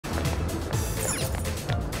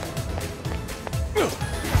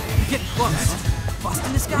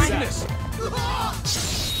this guy? Weakness.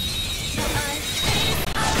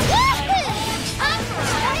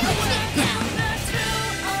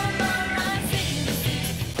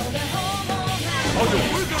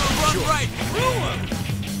 We're gonna run right through him!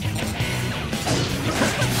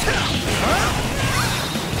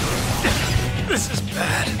 This is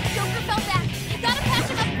bad. Joker fell back. You gotta patch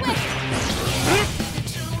him up quick.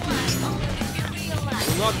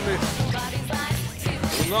 Will not miss.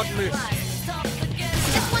 Will not miss.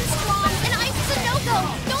 This one's strong, and ice is a no-go.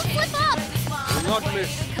 Don't slip up. Will not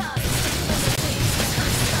miss.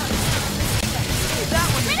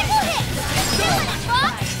 Critical hit. You're doing it,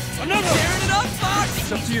 Fox. Another! Tearing it up, Fox!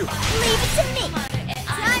 It's up to you. Leave it to me.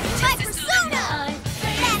 Time for my persona.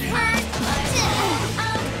 That hurt.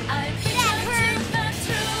 That hurt.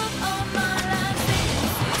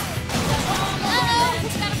 Uh-oh.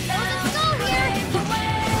 Gotta close its skull here.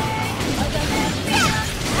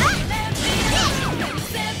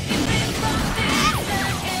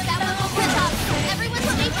 That one will flip up. Everyone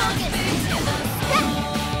stay focused.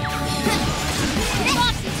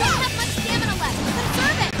 Fox, you don't have much stamina left.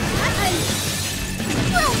 Conserve it.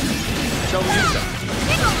 Shall we use that?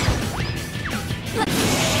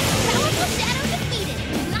 Powerful Shadow defeated.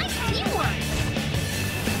 Nice teamwork.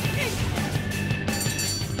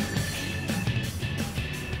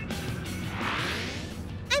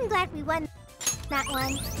 I'm glad we won that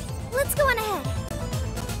one. Let's go on ahead.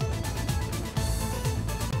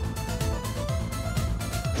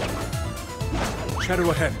 Shadow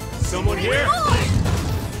ahead. Someone here?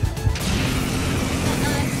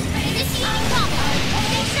 Initiating combat.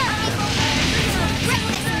 Stay sharp, people. Grip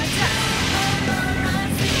this in the dirt.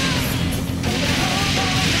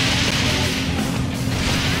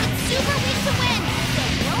 It's super weak to win, so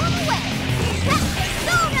blow him away.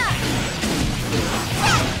 Persona!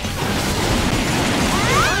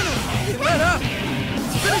 Let up!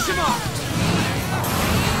 Finish him off!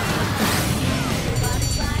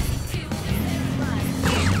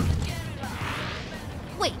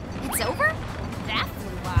 Wait, it's over? That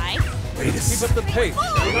flew by. Wait, keep up the pace.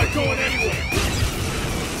 We're not going anywhere!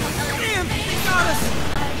 Damn! They got us!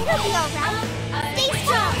 It'll be alright. Stay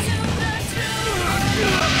strong.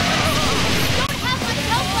 Don't have much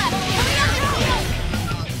health left. Hurry up and heal.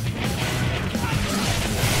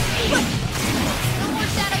 No more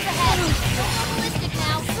shadows ahead. Don't go ballistic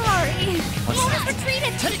now. Sorry. Lotus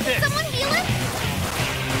retreated. Take this. Someone heal him?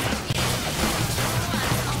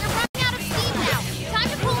 You're running out of steam now. Time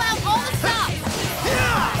to pull out all the stops.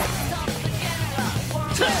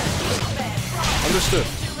 Understood.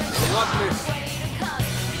 Will not miss.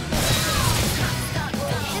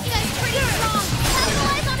 This guy's pretty strong.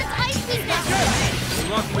 Capitalize on its ice weakness. Will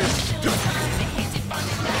not miss.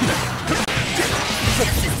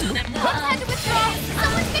 Fox had to withdraw.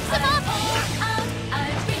 Someone fix him up.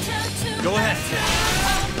 Go ahead.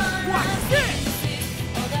 Watch this!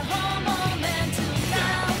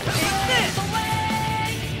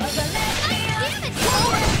 Damn it,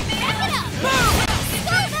 Cole! Back it up! Go,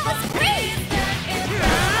 that was great!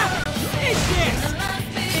 Take this!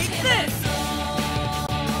 Take this!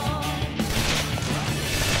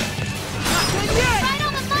 Not done yet! Right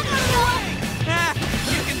on the money, Cole! Ah,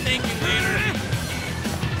 you can thank me later.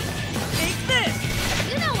 Take this!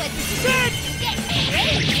 You know what to do. Sit! Get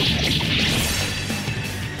ready!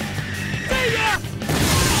 See ya!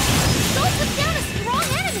 Don't put down a strong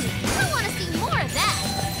enemy! I want to see more of that!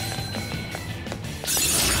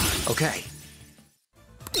 Okay.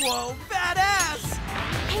 Whoa, badass!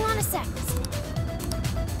 Hang on a sec.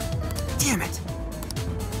 Damn it!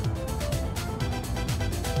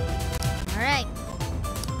 All right.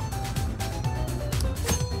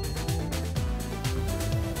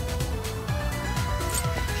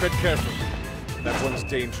 Tread carefully. That one's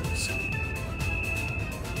dangerous.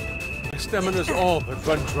 My stamina's all but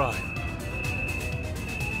run dry.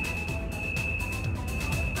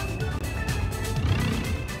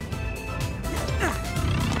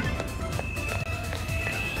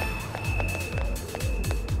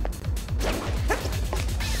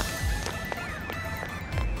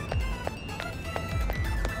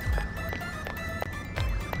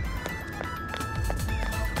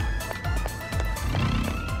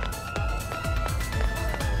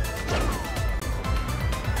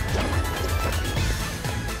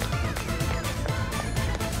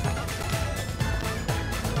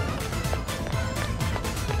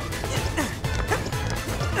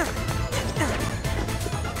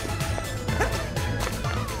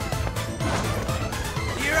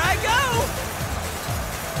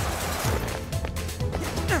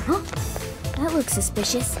 That looks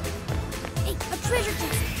suspicious. Hey, a treasure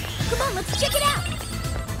chest! Come on, let's check it out!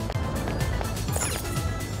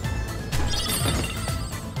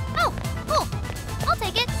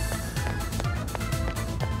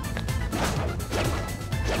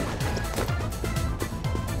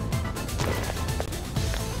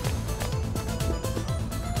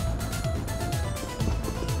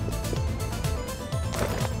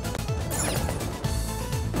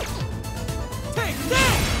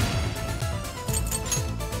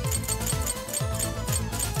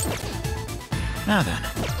 Now then.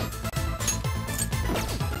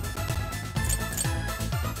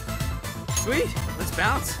 Sweet, let's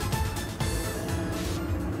bounce.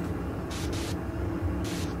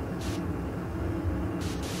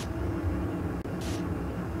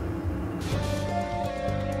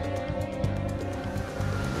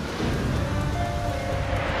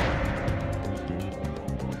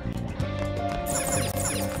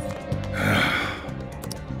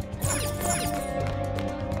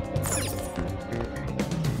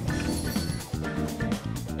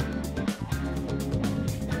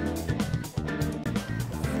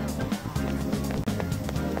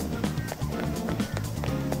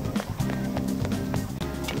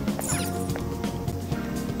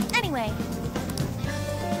 Anyway,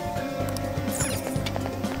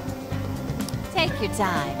 take your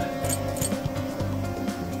time.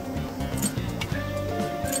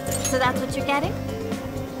 So that's what you're getting?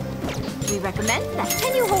 We recommend that.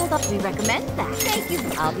 Can you hold up? We recommend that. Thank you.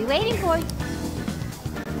 I'll be waiting for you.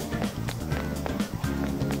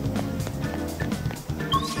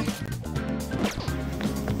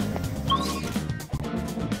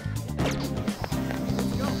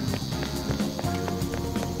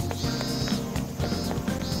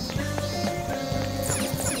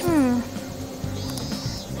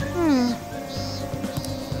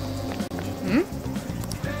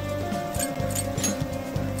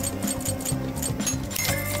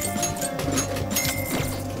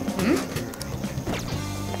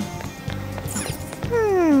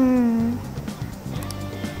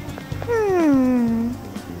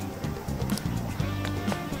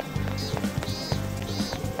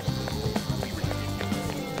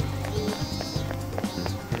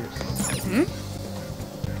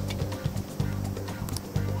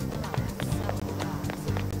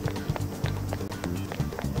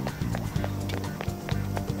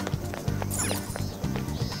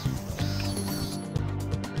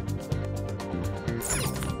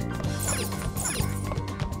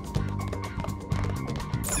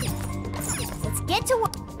 Get to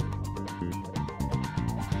work.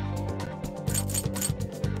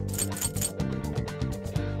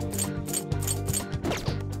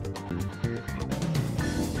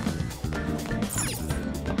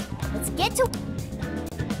 Let's get to.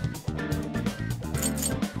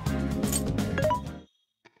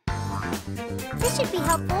 This should be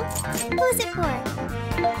helpful. Who's it for?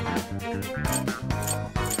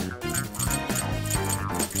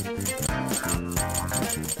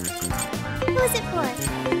 Who's it for?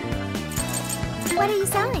 What are you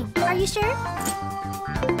selling? Are you sure?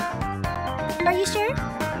 Are you sure?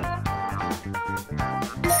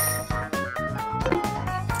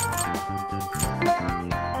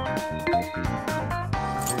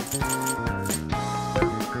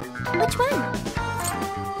 Which one?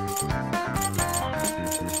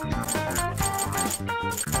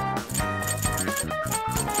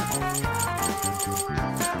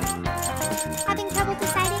 Having trouble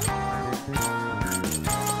deciding?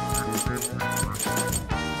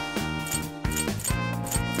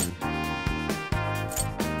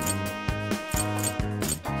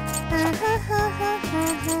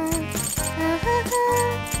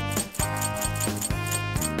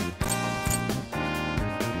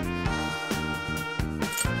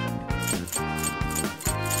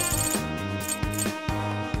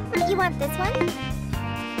 You want this one?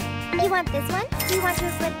 You want this one? Do you want to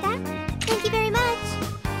flip that? Thank you very much.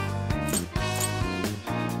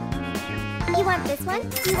 You want this one?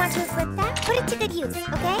 Do you want to flip that? Put it to good use,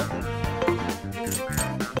 okay?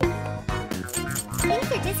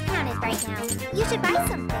 Things are discounted right now. You should buy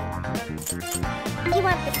something. You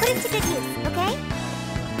want this? Put it to good use, okay?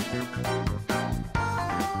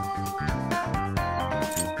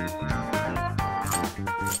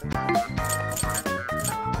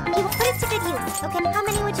 You put it to good use, okay? How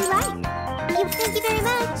many would you like? Thank you very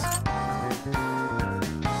much.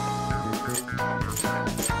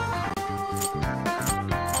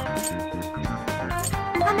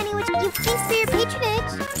 How many would you? Thanks for your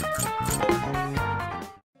patronage.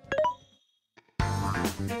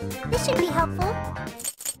 This should be helpful.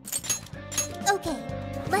 Okay,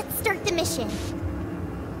 let's start the mission.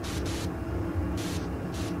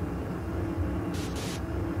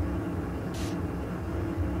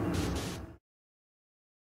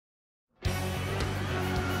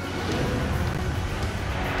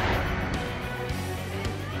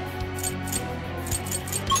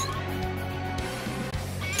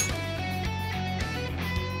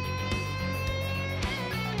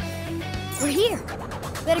 We're here.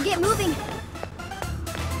 Better get moving.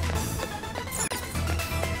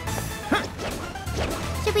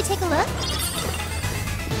 Should we take a look?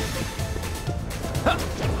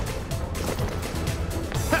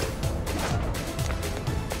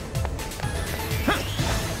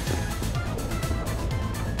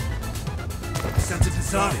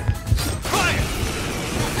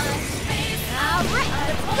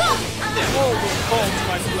 fall to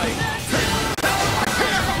my blade.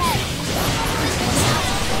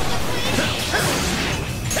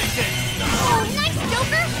 Oh, nice,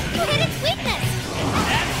 Joker! You hit its weakness!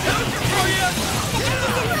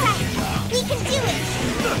 We can do it!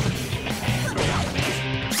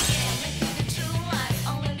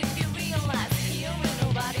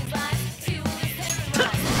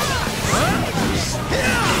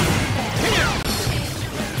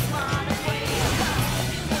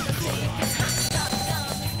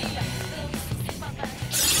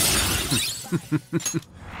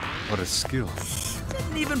 What a skill.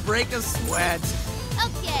 Didn't even break a sweat.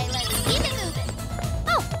 Okay, let's keep it moving.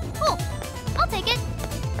 Oh, cool. I'll take it.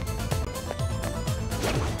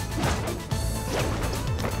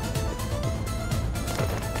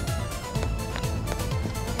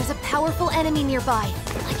 There's a powerful enemy nearby.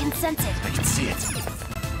 I can sense it. I can see it.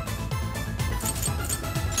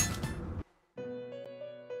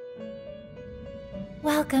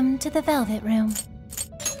 Welcome to the Velvet Room.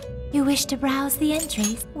 You wish to browse the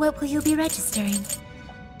entries? What will you be registering?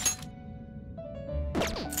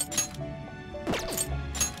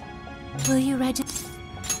 Will you register?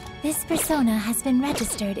 This persona has been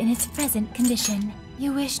registered in its present condition.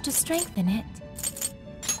 You wish to strengthen it?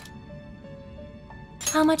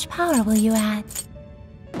 How much power will you add?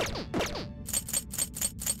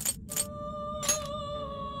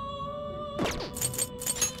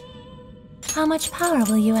 How much power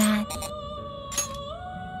will you add?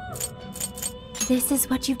 This is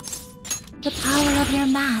what you... The power of your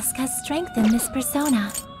mask has strengthened this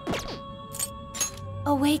persona.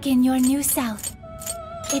 Awaken your new self.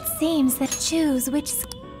 It seems that choose which...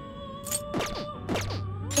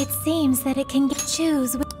 It seems that it can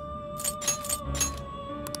choose which...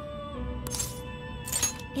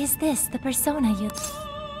 Is this the persona you...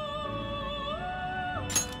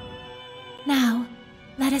 Now,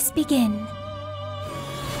 let us begin.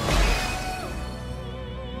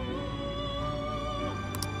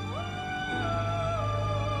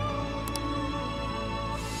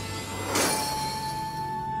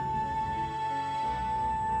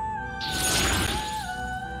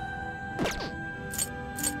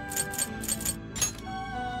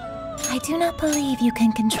 I do not believe you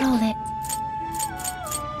can control it.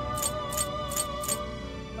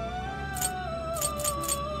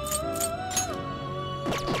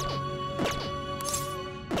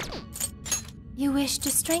 You wish to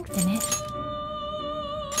strengthen it?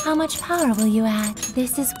 How much power will you add?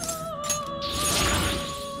 This is...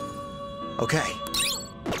 Okay.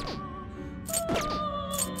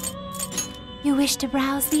 You wish to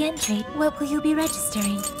browse the entry. What will you be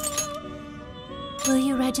registering? Will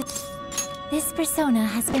you register? This persona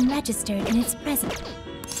has been registered in its present.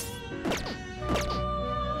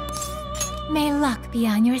 May luck be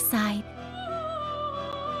on your side.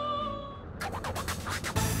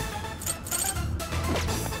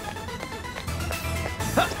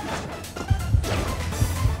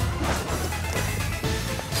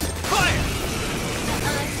 Fire!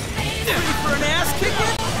 Ready for an ass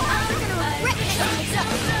kicking?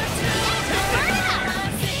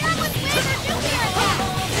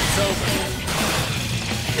 It's over.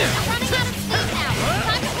 I'm running out of steam now.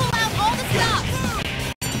 Time to pull out all the stops.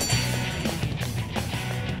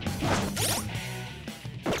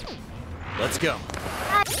 Let's go.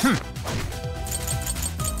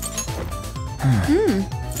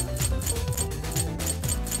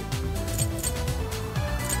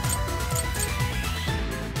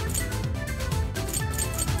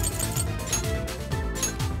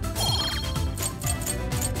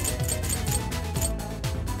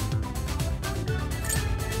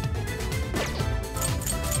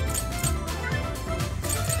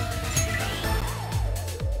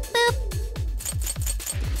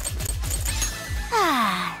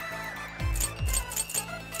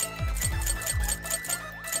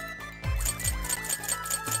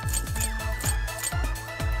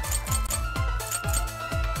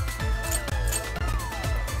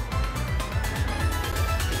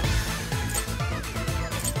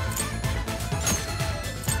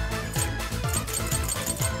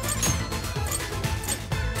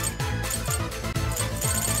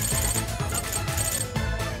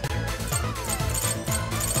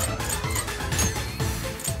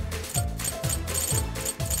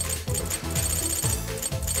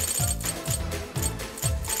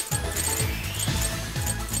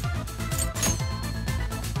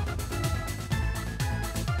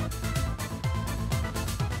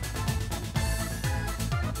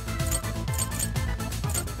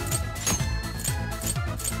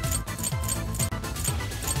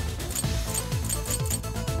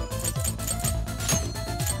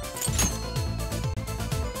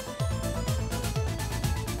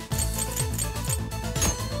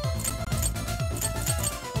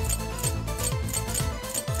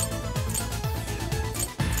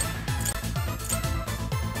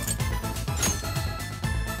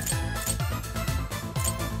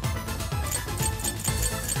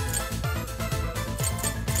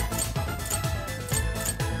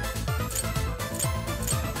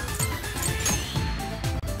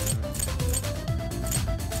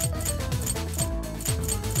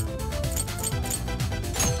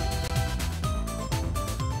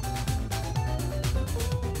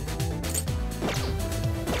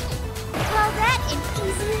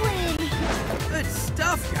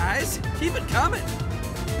 stuff, guys. Keep it coming.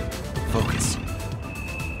 Focus.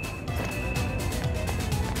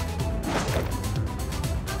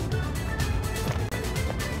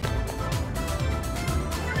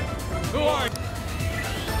 Who are you?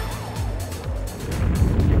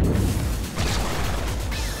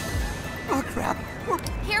 Oh, crap.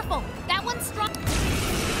 Careful, that one's strong.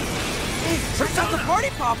 Hey, turns out the party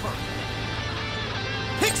popper.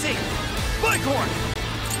 Pixie! Bighorn!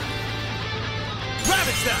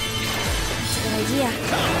 Ravage them! Good idea.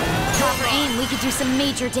 Proper aim, we could do some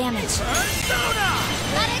major damage. Persona!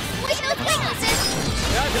 Gotta explain those weaknesses.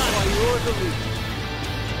 That's why you're the leader.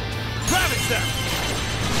 Ravage them!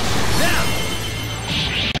 Now!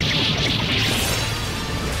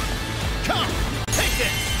 Come! Take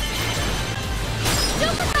this!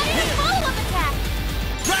 Don't provide a follow-up attack.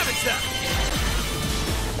 Ravage them!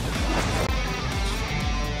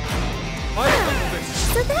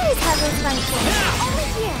 So that is how those function. Only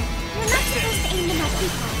here. You're not supposed to aim them at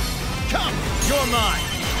people. Come! You're mine!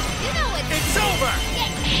 You know It's over!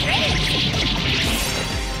 Get ready.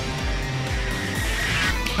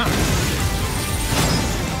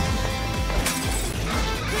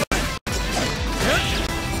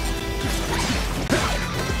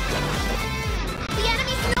 The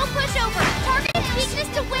enemy's no pushover. Target weakness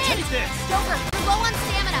to win. Take this! Joker, you're low on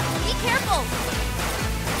stamina. Be careful.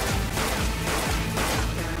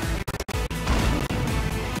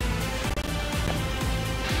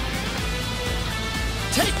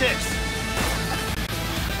 Take this!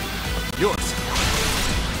 Yours.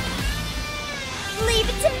 Leave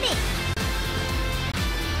it to me.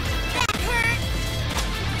 That hurt.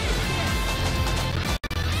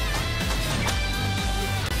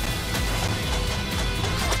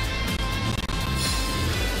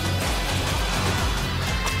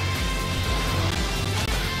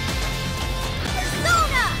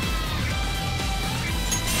 Persona!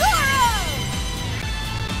 Zoro!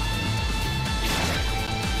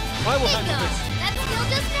 I will handle Bingo! this. That skill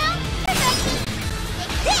just now? Perfection!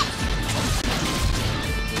 Take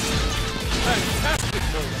Fantastic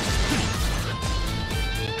move. this!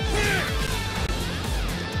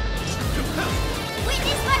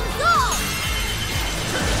 Witness my resolve!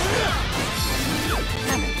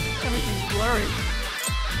 Everything's blurry.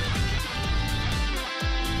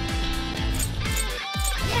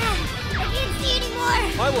 Yeah, I can't see anymore.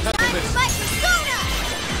 I will handle Time to this. fight Persona!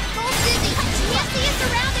 Full dizzy! Can't see his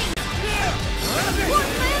surroundings! Work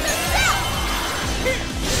by yourself!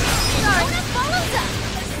 Persona follows up!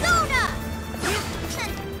 Persona!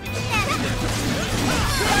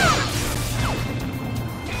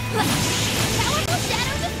 Powerful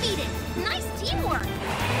Shadow defeated! Nice teamwork!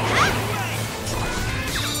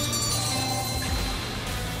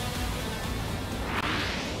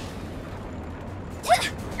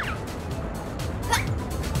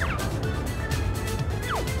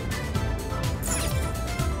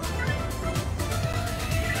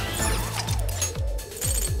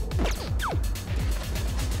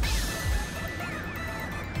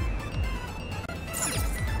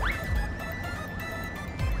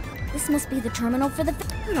 This must be the terminal for the...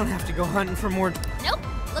 We don't have to go hunting for more. Nope,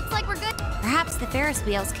 looks like we're good. Perhaps the Ferris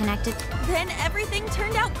wheel's connected. Then everything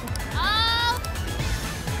turned out. Oh!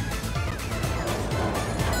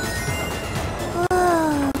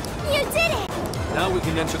 Oh, you did it! Now we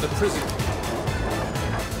can enter the prison.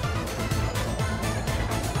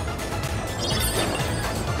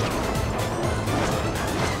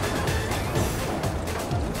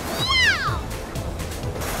 Wow!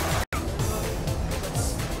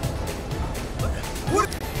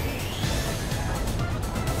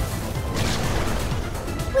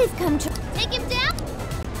 We've come to... Take him down!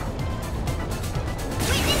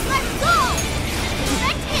 Witness, let's go!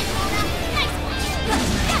 Direct hit, Mona! Nice one!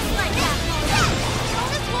 Just like that, Mona!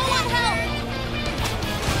 Mona's low on health!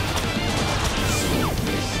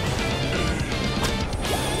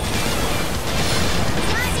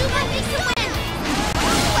 Zuma makes the win!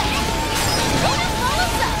 Mona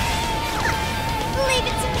follows up! Leave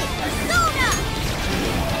it to me, Persona!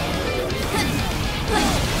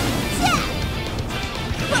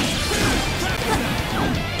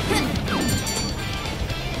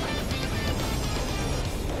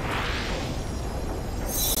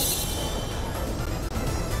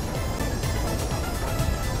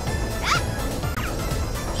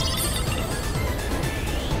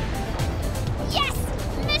 Yes!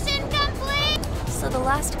 Mission complete! So the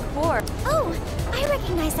last chord. Oh, I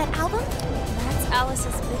recognize that album. That's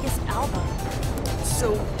Alice's biggest album.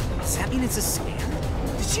 So, does that mean it's a scam?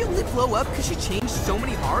 Did she only blow up because she changed so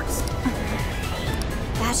many hearts?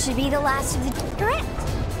 That should be the last of the... Correct.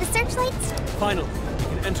 The searchlights? Finally, we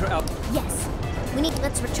can enter out. Yes.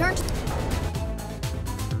 Let's return to...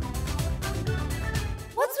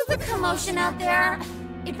 What's with the commotion out there?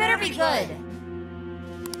 It better be good.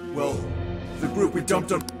 Well, the group we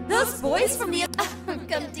dumped on. Those boys from the...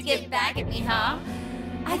 come to get back at me, huh?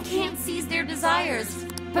 I can't seize their desires.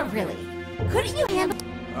 But really, couldn't you handle...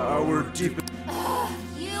 We're deep in...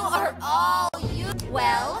 You are all you...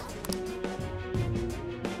 Well...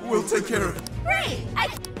 We'll take care of it. Great!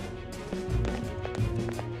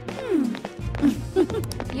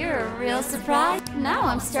 You're a real surprise. Now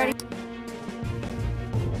I'm starting...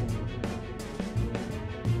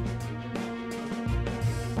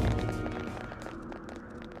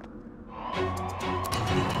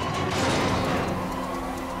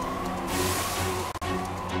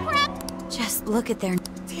 Just look at their...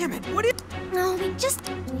 Damn it, what is... No, we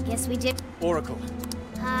guess we did. Oracle.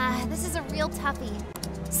 This is a real toughie.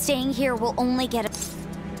 Staying here will only get a...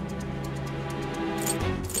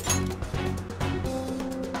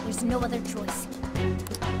 There's no other choice.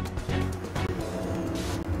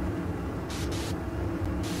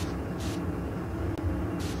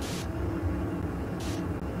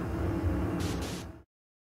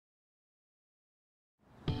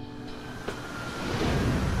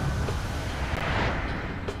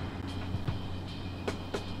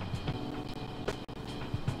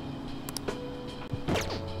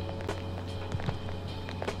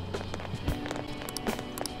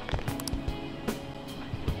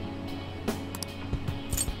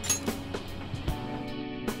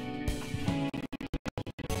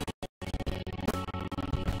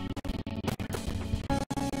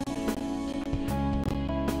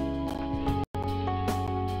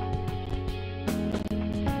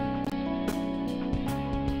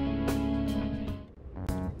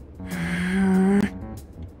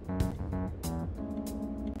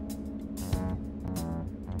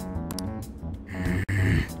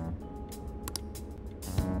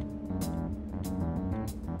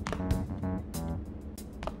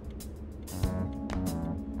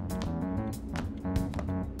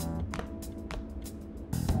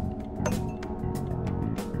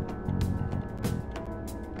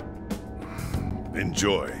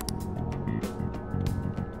 Enjoy.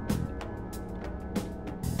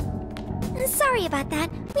 Sorry about that.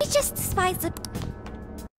 We just despise the...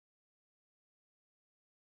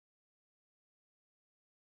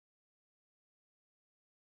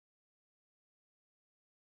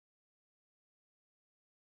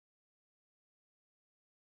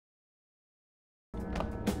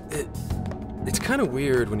 It's kind of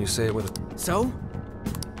weird when you say it with a... So?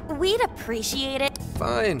 We'd appreciate it.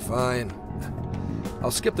 Fine, fine. I'll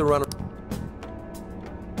skip the run.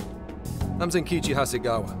 I'm Zenkichi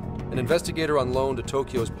Hasegawa, an investigator on loan to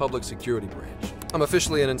Tokyo's public security branch. I'm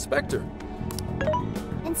officially an inspector.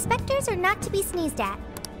 Inspectors are not to be sneezed at.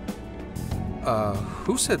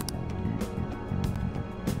 Who said...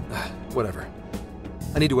 Whatever.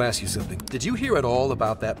 I need to ask you something. Did you hear at all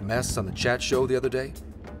about that mess on the chat show the other day?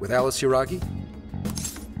 With Alice Hiragi?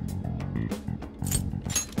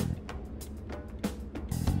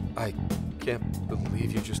 I can't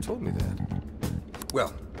believe you just told me that.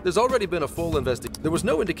 Well, there's already been a full investigation. There was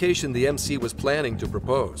no indication the MC was planning to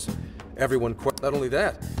propose. Everyone not only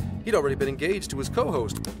that, he'd already been engaged to his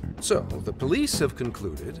co-host. So, the police have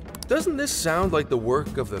concluded. Doesn't this sound like the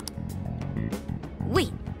work of the...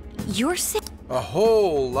 Wait, you're sick? A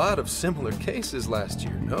whole lot of similar cases last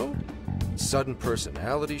year, no? Sudden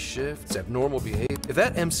personality shifts, abnormal behavior. If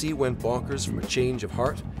that MC went bonkers from a change of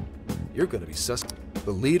heart, you're gonna be suspect.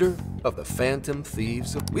 The leader of the Phantom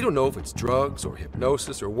Thieves. We don't know if it's drugs or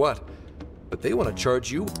hypnosis or what, but they want to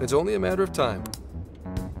charge you. It's only a matter of time.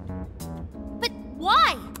 But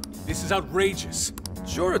why? This is outrageous.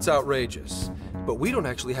 Sure, it's outrageous, but we don't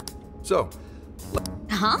actually have... So,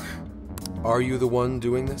 Huh? are you the one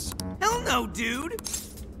doing this? Hell no, dude!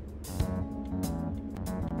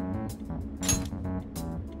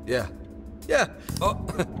 Yeah. Yeah. Oh,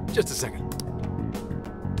 just a second.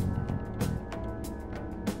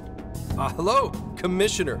 Hello,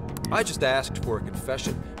 Commissioner. I just asked for a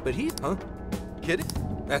confession, but he... Huh? Kidding?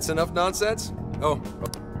 That's enough nonsense? Oh.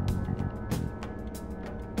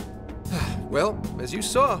 Well, as you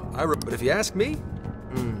saw, I wrote... But if you ask me...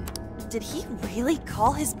 Did he really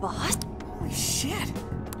call his boss? Holy shit!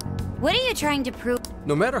 What are you trying to prove?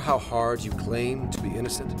 No matter how hard you claim to be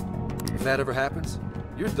innocent, if that ever happens,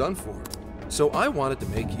 you're done for. So I wanted to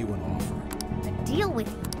make you an offer. A deal with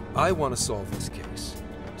you. I want to solve this case.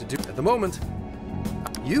 To do at the moment,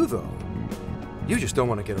 you though, you just don't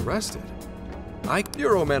want to get arrested.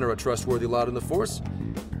 Your men are a trustworthy lot in the force.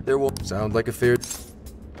 There will sound like a fair...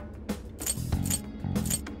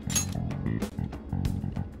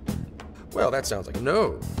 Well, that sounds like a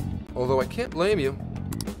no. Although I can't blame you.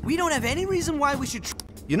 We don't have any reason why we should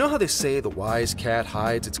You know how they say the wise cat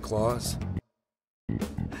hides its claws?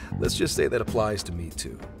 Let's just say that applies to me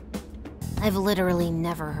too. I've literally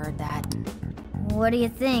never heard that. What do you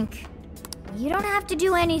think? You don't have to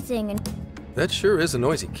do anything and... That sure is a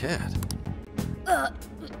noisy cat.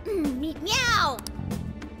 Meow!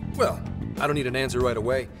 Well, I don't need an answer right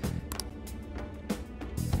away.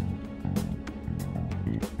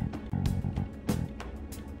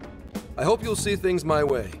 I hope you'll see things my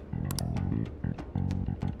way.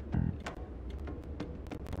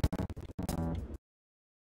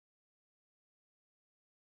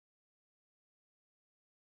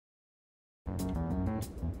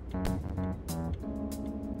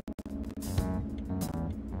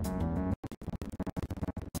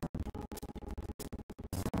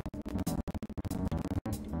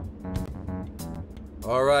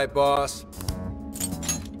 All right, boss.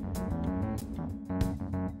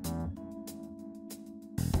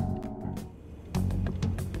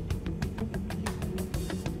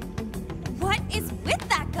 What is with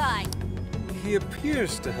that guy? He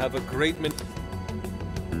appears to have a great many.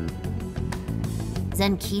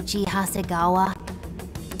 Zenkichi Hasegawa.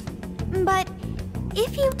 But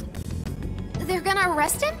if you... They're gonna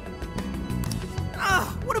arrest him?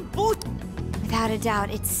 Ah, what a bull... Without a doubt,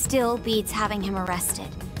 it still beats having him arrested.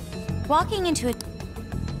 Walking into a...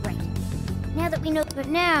 Right. Now that we know... But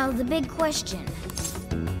now, the big question.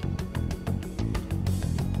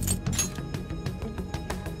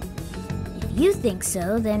 If you think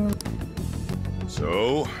so, then...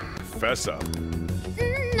 So, fess up.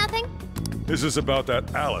 Nothing. This is about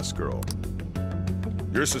that Alice girl.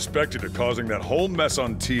 You're suspected of causing that whole mess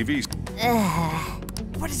on TV.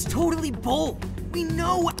 But it's totally bull. We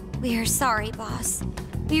know... We're sorry, boss.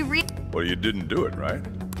 Well, you didn't do it, right?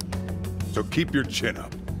 So keep your chin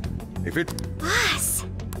up. If Boss!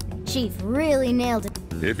 Chief really nailed it.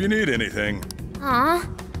 if you need anything, Aw.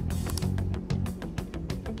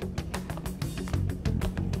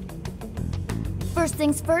 First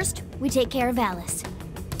things first, we take care of Alice.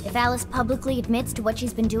 If Alice publicly admits to what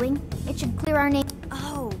she's been doing, it should clear our name.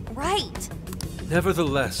 Oh, right.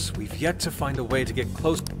 Nevertheless, we've yet to find a way to get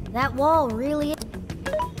close. That wall really is...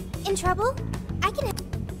 In trouble? I can...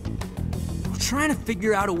 We're trying to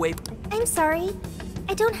figure out a way... I'm sorry.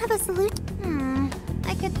 I don't have a solution.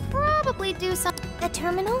 I could probably do some... A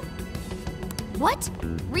terminal? What?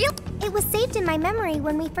 Real? It was saved in my memory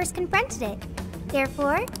when we first confronted it.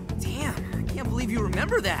 Therefore... Damn, I can't believe you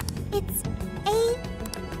remember that. It's a...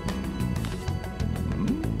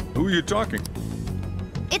 who are you talking?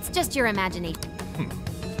 It's just your imagination.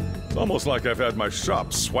 It's almost like I've had my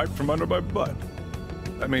shop swiped from under my butt.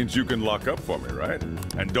 That means you can lock up for me, right?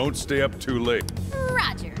 And don't stay up too late.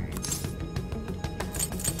 Roger.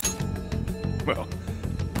 Well,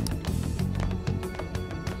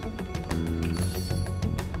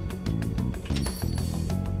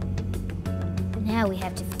 Now we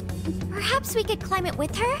have to... Perhaps we could climb it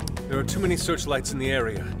with her? There are too many searchlights in the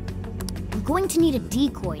area. We're going to need a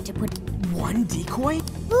decoy to put... One decoy?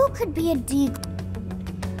 Who could be a decoy?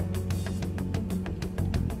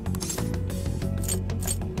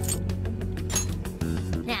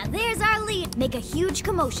 Now there's our lead. Make a huge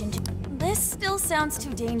commotion to... This still sounds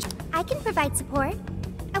too dangerous. I can provide support.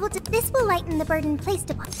 I will this will lighten the burden placed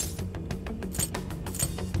upon...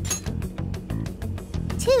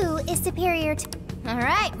 2 is superior to...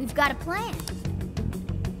 Alright, we've got a plan.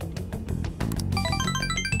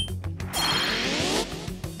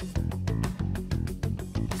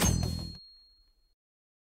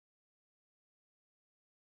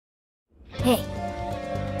 Hey.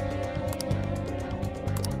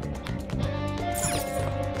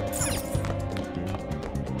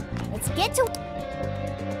 Let's get to...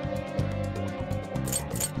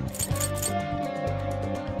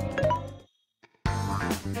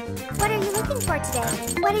 What are you looking for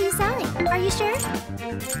today? What are you selling? Are you sure?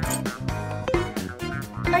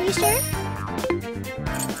 Are you sure?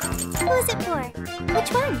 Who is it for?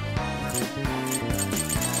 Which one?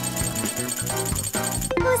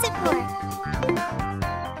 Who is it for?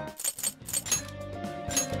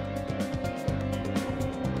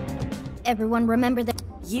 Everyone remember that...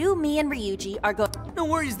 You, me, and Ryuji are going... No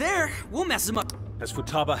worries there. We'll mess him up. As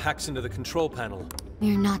Futaba hacks into the control panel,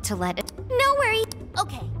 We're not to let it... No worry.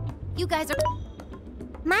 Okay, you guys are...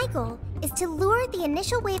 My goal is to lure the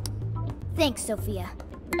initial wave... Thanks, Sophia.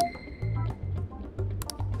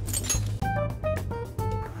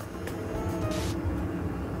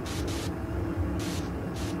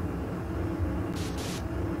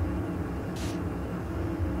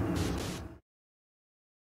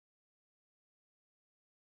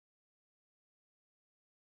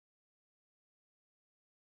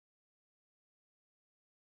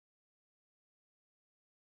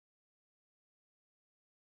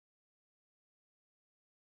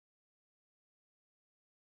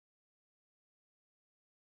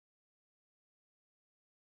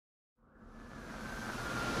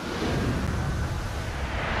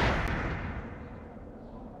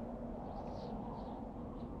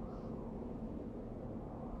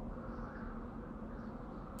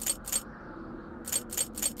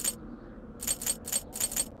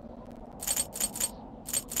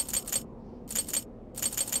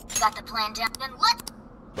 got the plan down, then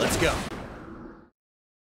Let's go.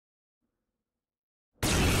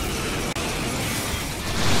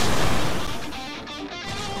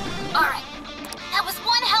 Alright. That was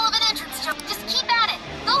one hell of an entrance, Joker. Just keep at it.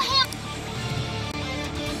 Go ham.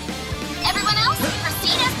 Everyone else,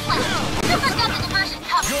 proceed as planned. Joker's got the diversion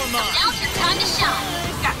covered, so now's your time to shine.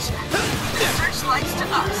 Gotcha. The searchlights to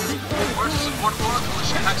us. Where's the support oracle as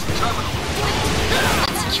she hacks the terminal?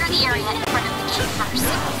 Let's secure the area in front of the gate first.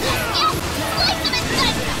 Yes! Slice them and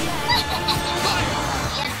dice them! The enemy's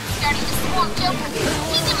starting to swarm Joker.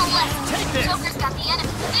 Teach him a lesson. Joker's got the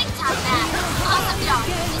enemy big time mad. Awesome job.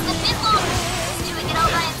 Just a bit longer. He's doing it all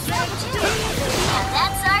by himself, too. And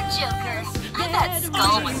that's our Joker. I bet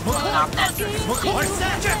Skull was pulling off that dirty. What's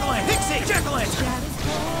that? Jekyll! Pixie! Jekyll!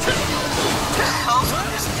 Hell's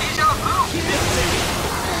this deja vu?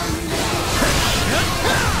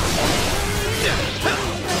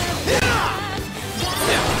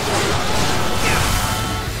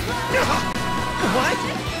 What?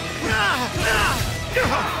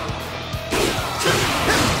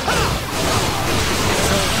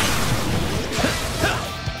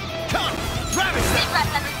 Come! Grab it! Deep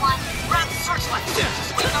breath, everyone. Grab the searchlights.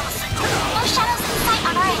 Just wait on the signal. No shadows in sight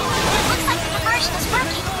on our end. It looks like the diversion is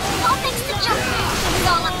working. All thanks to Joker. It's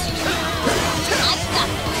all up to you. I've got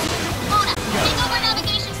this. Mona, take over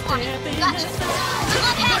navigation for me. Gotcha. Good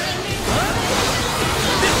luck hacking.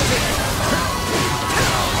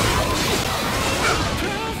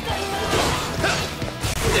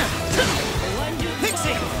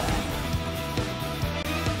 Pixie!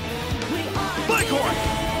 Bighorn!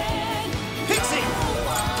 Pixie!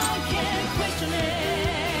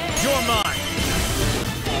 You're mine!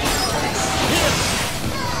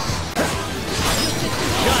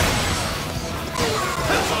 Got it!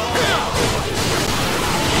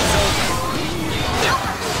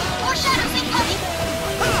 More shadows incoming.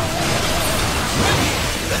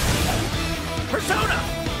 Persona!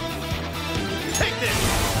 Take this!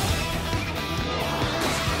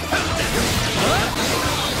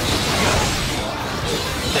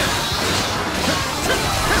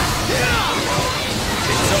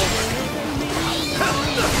 It's over.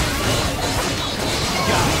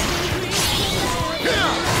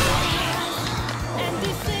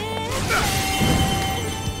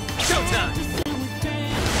 Showtime!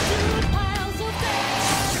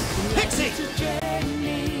 Pixie!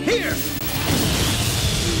 Here!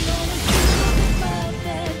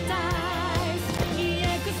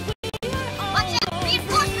 Watch out.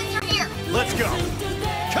 Reinforcements are here. Let's go!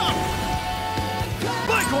 Come!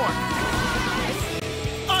 Bighorn!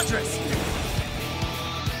 OTRAS!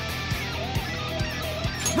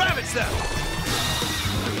 Ravage them!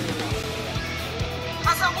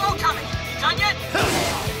 How's that wall coming? Done yet?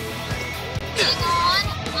 Hang on.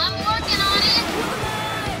 I'm working on it.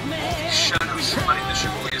 Shadows flooding the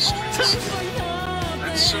Shibuya streets.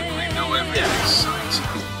 That's certainly no everyday sight.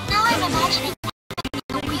 Now I'm imagining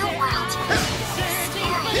the real world.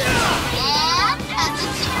 Scary. And as a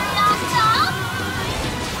cherry on top.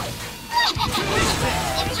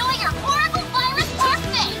 Enjoy your horrible virus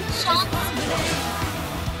parfait, chumps.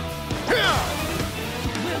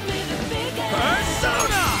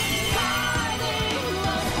 Persona!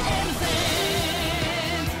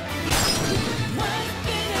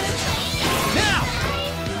 Now!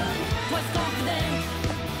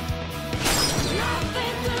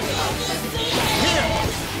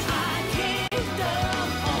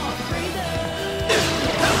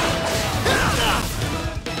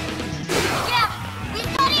 Yeah,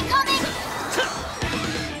 we've got incoming.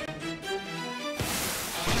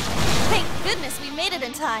 Thank goodness we made it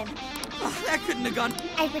in time. Oh, that couldn't have gone.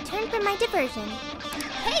 I've returned from my diversion.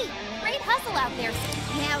 Hey, great hustle out there.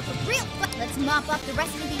 Now the real let's mop up the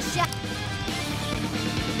rest of these shots.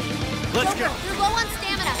 Let's go! You're low on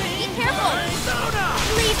stamina. Be careful. Persona!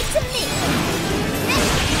 Leave it to me.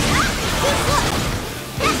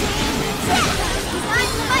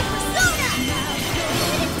 Time for my persona.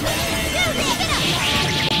 Do this.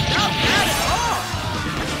 Not bad at all.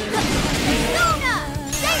 Persona.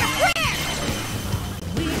 Say your prayer.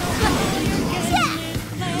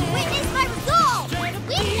 Witness my resolve.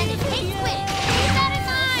 And it takes win. Keep that in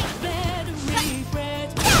mind.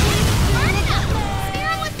 Burn it up. Spear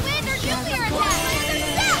him with wind or nuclear attack by other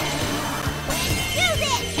self. Do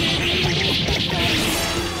this.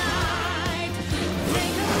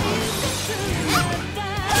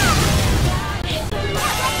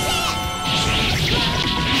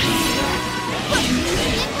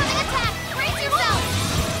 Incoming attack. Brace yourself.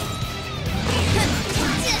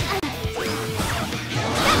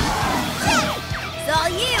 It's all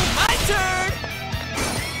you. My turn.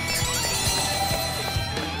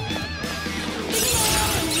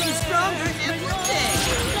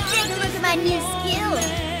 my new skill.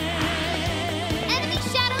 Enemy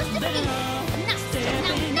shadows defeated. Nice.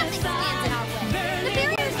 Now nothing stands in our way. The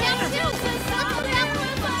barrier's down too. Let's go down for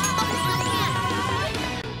a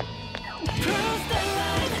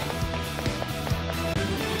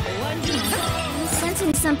I'm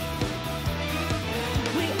sensing some.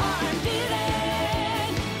 We are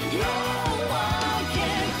unbeaten. No one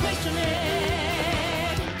can question it.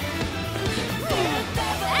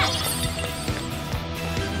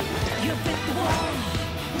 You fit the wall.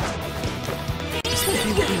 This might be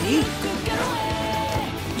what we need.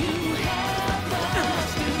 You have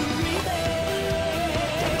us to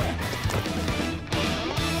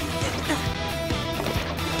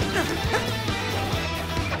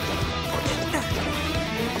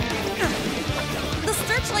The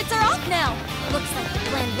searchlights are off now. Looks like the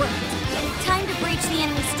plan worked. Time to breach the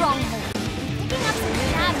enemy stronghold. Picking up some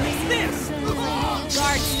shadows. This!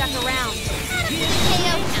 Guards stuck around. Not a big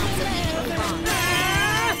KO count, so we can move on.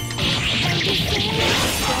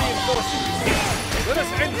 Let us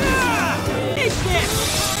end It's this!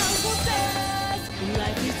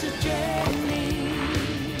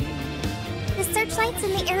 The searchlights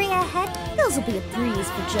in the area ahead, those will be a breeze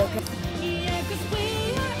for Joker.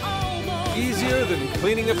 easier than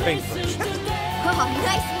cleaning a paintbrush. Oh,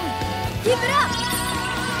 nice one. Keep it up.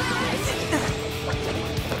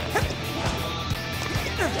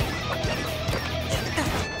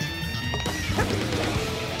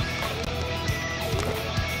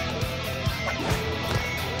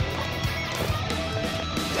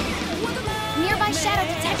 Nearby shadow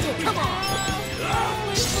detected. Come on.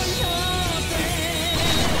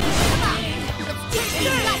 Let's teach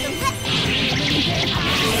these guys a lesson.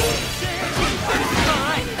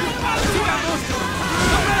 Alright, you got most of them.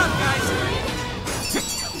 Around, guys!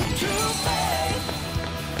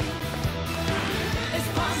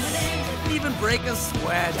 Even break a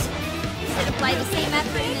sweat. Should apply the same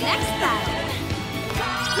effort in the next battle.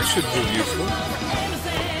 This should prove useful. I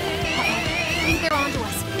think they're onto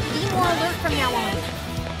us. Be more alert from now on.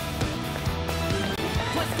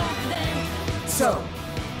 So,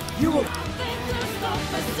 you will...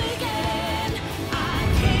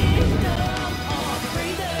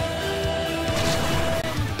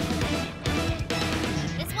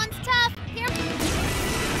 This one's tough. Here.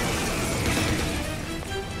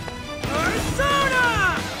 Persona!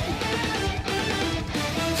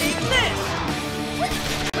 Take this!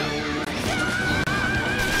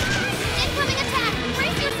 Incoming attack.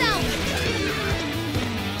 Brace yourself.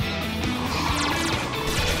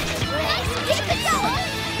 Nice. Keep it going.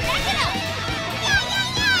 Back it up. Yeah,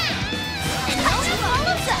 yeah, yeah. And Mona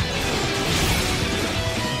follows up.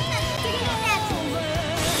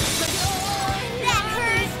 That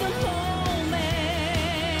hurts.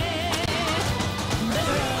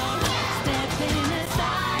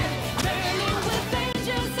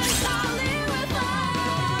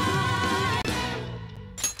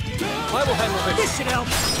 I will handle this. This should help.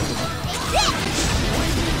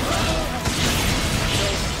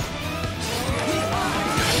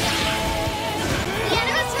 The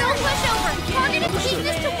enemy's still push over. Targeted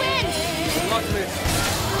weakness to win. Not this.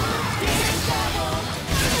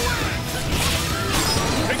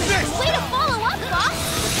 Take this! Way to follow up, boss.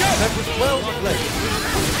 That was well played.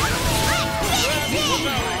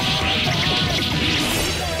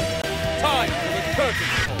 Time for the curtain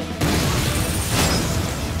call.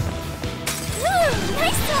 Ooh,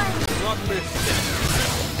 nice one. Not missed.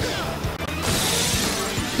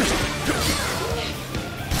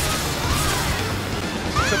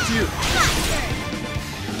 It's up to you.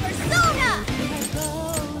 Persona!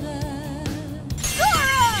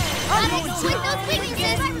 Zoro! Gotta exploit those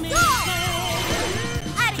weaknesses! Go!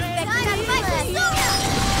 I'd expect that out of my Persona!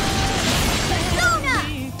 Persona!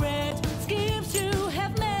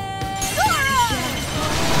 Zoro!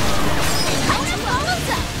 Persona follows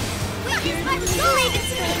up! Here's my Persona!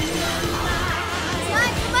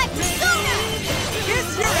 Time for my Persona! Kiss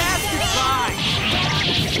your ass goodbye!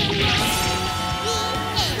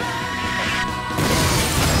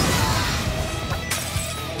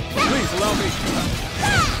 Please allow me.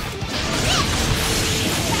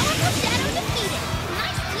 Powerful shadow defeated!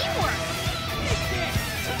 Nice teamwork!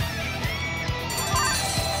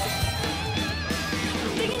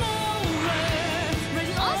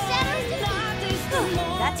 All shadows defeated!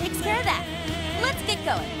 That takes care of that. Let's get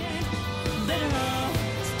going.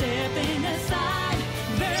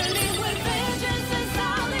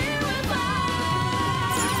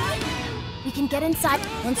 We can get inside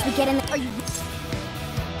once we get in the... Are you...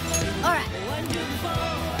 All right.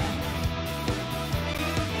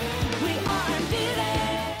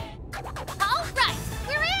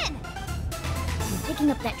 I'm picking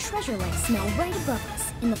picking up that treasure-like smell right above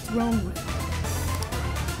us in the throne room.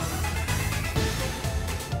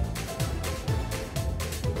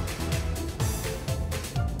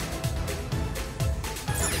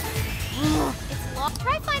 It's locked.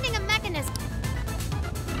 Try finding a mechanism.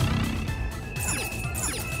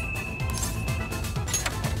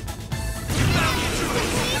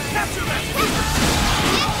 Capture that!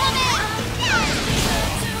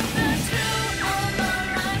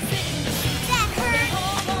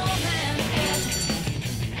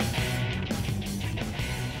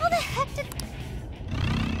 How the heck did...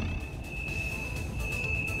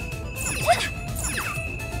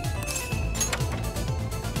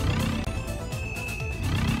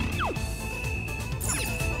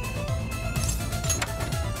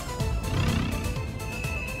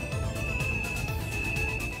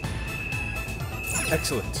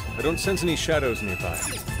 Excellent. I don't sense any shadows nearby.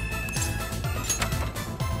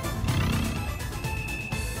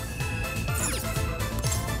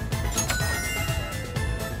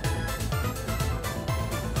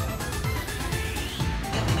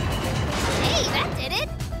 Hey, that did it!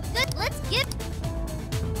 Good, let's get...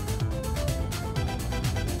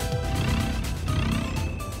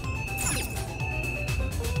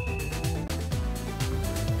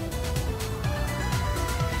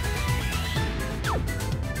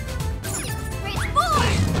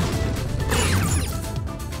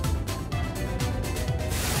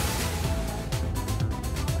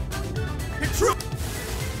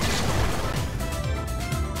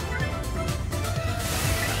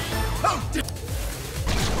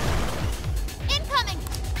 Incoming!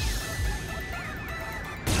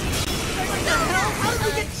 What the hell? How did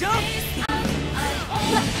we get jumped?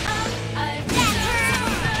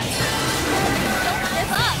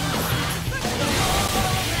 Lift up!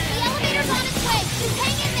 The elevator's on its way! Just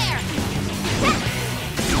hang in there!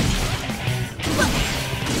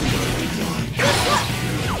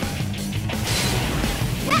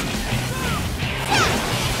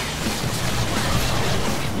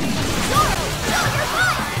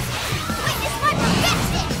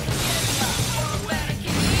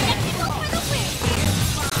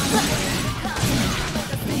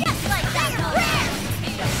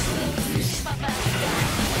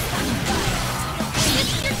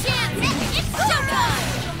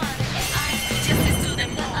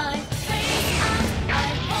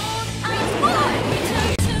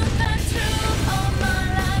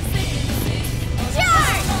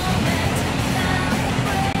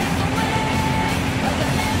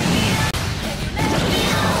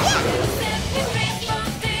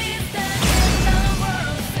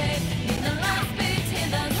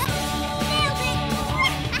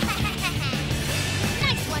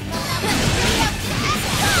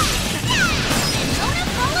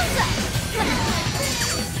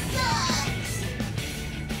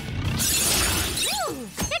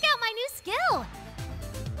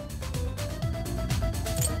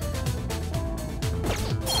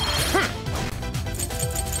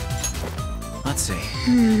 Let's see.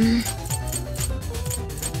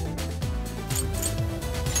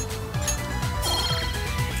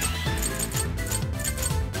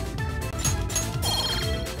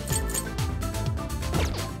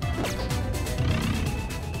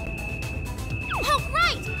 Oh,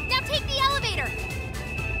 right! Now take the elevator!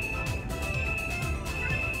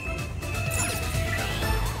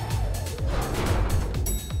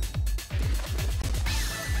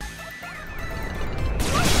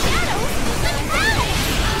 Shadows?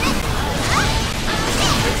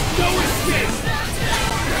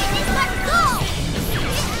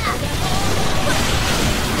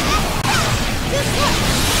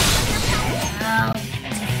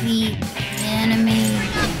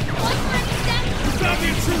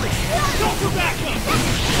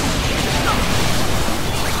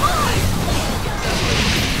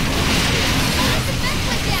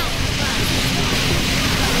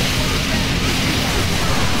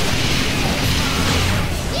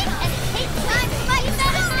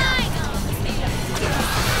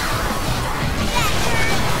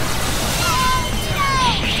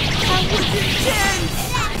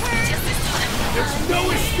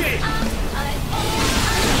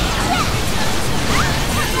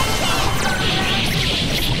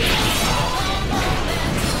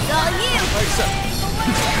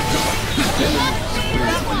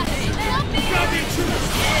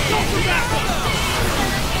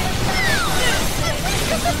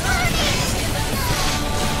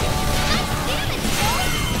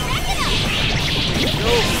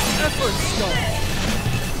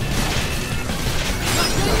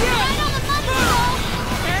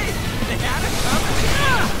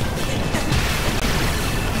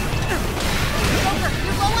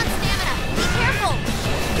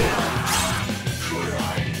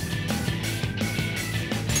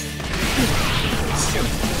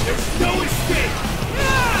 There's no escape!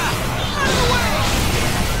 Ah! Out of the way!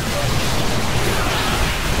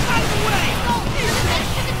 Out of the way! Go! You're the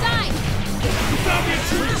next to the dive! You found me a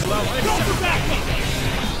tree! Go for backup!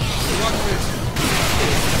 Lock this.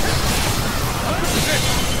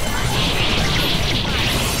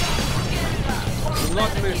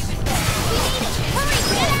 Lock this. We need it! Hurry,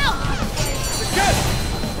 get out! Get!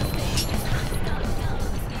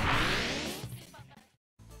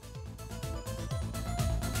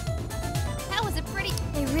 That was a pretty...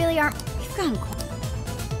 They really aren't. We've gone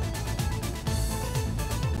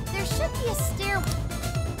There should be a stair...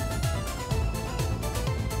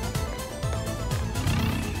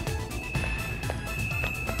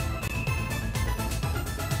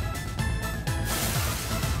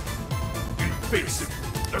 Face it!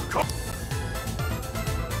 The car!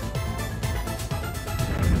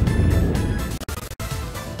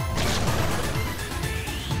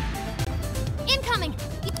 Incoming!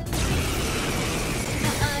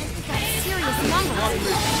 Got serious mongrel.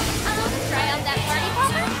 Try out that party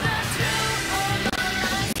popper?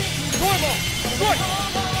 Normal! Good!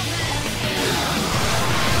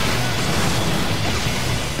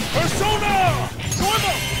 Persona!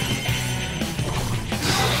 Normal!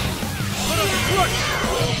 Put up the push!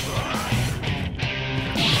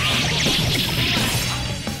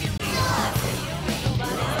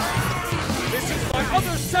 This is my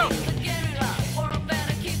other self!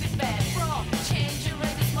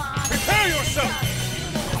 Prepare yourself!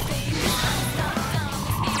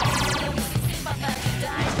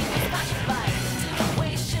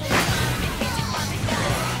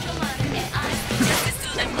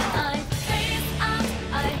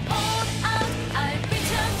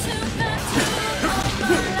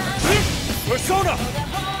 Persona!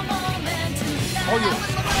 All yours.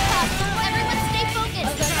 Everyone stay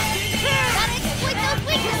focused. Gotta exploit those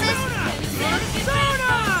weaknesses.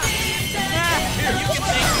 Persona! Here, you can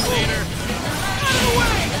thank me later. Out of the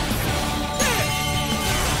way!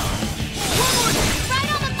 One more! Right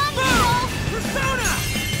on the money, Cole. Persona!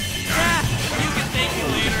 You can thank me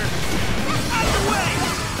later. Out of the way!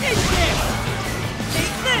 Take this!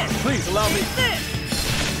 Take this! Please allow me. Take this!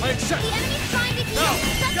 I accept. The enemy's trying to heal. No.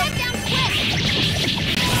 Shut that down quick.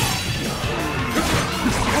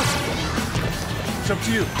 It's up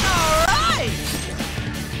to you. All right!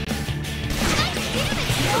 Nice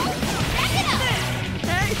damage, Cole. Back it up.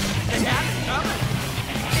 Hey, they have it coming.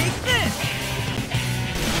 Take this!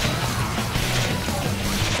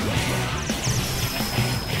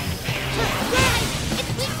 Guys,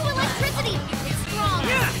 it's weak to electricity. It's strong.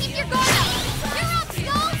 Yeah. Keep your guard up. You're up,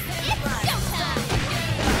 Skull. It's showtime.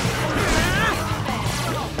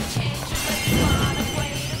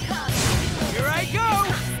 Here I go!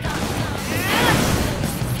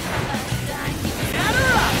 Gather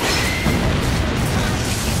up!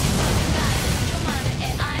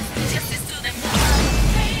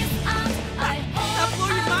 That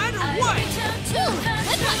blew your mind or what? Ooh,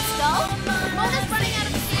 good one, Skull. Mona's running out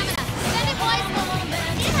of stamina. Spend it wisely.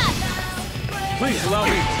 Hit. Please allow me.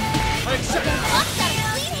 I accept. Buck's got a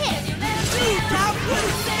clean hit. Dude, how good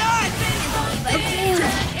is that?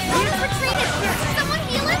 Mona's retreated. Someone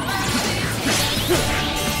heal him.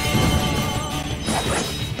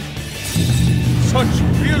 Such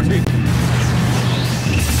beauty.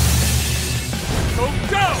 Go,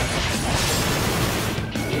 go!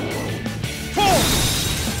 Pull!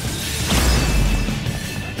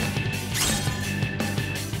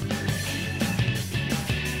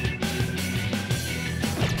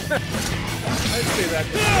 I'd say that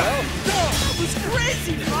as well. That was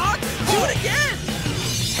crazy, Fox! Do it again!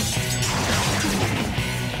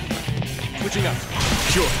 Switching up.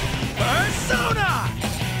 Sure. Persona!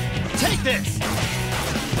 Take this!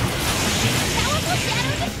 Powerful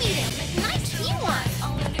Shadow defeated. Nice teamwork.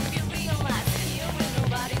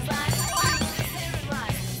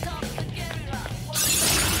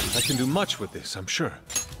 I can do much with this, I'm sure.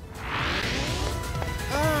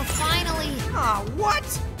 Finally. Aw,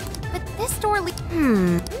 what? But this door maybe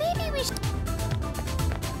we should...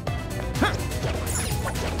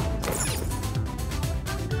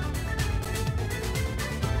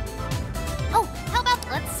 Oh, how about...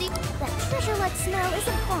 Let's see. That treasure-like smell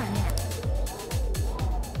isn't fun.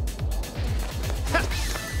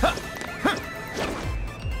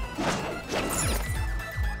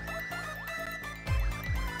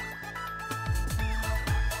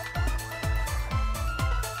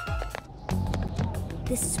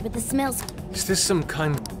 This is where the smells... Is this some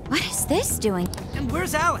kind... What is this doing? And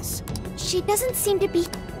where's Alice? She doesn't seem to be...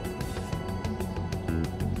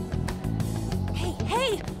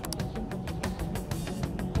 Hey!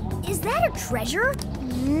 Is that a treasure?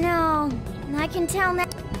 No, I can tell now.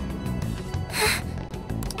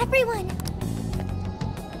 Everyone!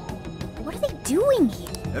 What are they doing here?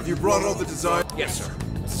 Have you brought all the desires? Yes,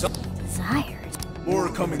 sir. Desires? More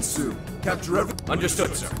are coming soon. Capture every—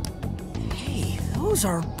 Understood, sir. Hey, those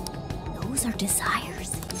are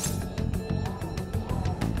desires.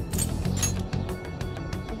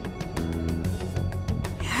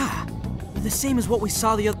 Yeah, they're the same as what we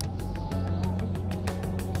saw the other.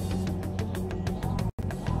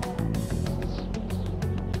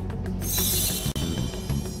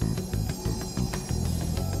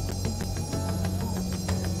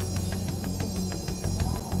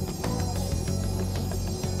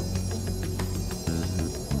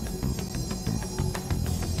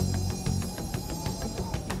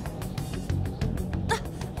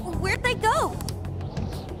 Where'd they go?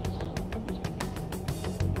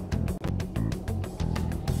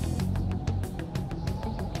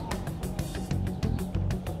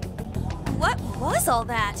 What was all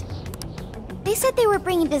that? They said they were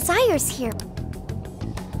bringing desires here.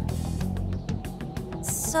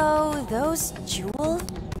 So, those jewels?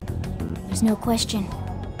 There's no question.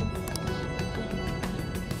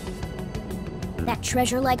 That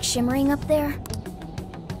treasure-like shimmering up there?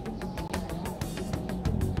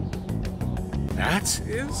 That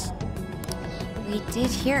is? We did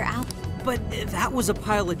hear out. But that was a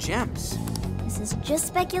pile of gems. This is just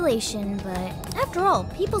speculation, but after all,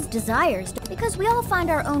 people's desires, because we all find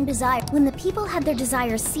our own desire when the people had their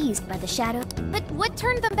desires seized by the shadow. But what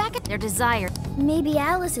turned them back at their desire? Maybe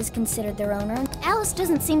Alice is considered their owner. Alice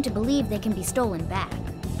doesn't seem to believe they can be stolen back.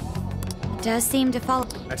 It does seem to follow.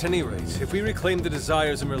 At any rate, if we reclaim the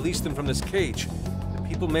desires and release them from this cage, the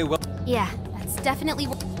people may well— Yeah, that's definitely.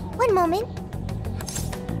 One moment.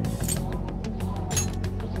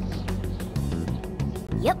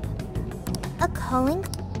 Yep. A calling.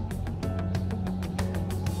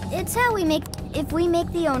 It's how we make— if we make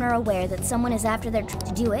the owner aware that someone is after their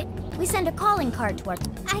to do it, we send a calling card to our—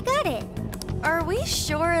 I got it! Are we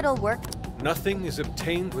sure it'll work? nothing is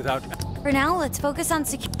obtained without— For now, let's focus on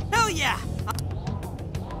security. Hell yeah!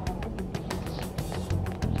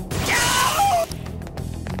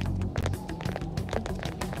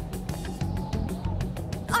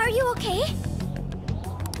 Are you okay?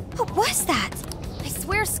 What was that? I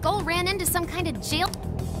swear Skull ran into some kind of jail.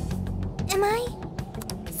 Am I?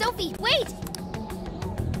 Sophie, wait!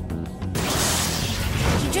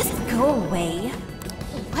 You just go away.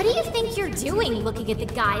 What do you think you're doing looking at the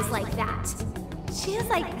guys like that? She's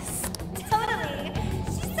like, totally.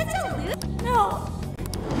 She's such a loser. No.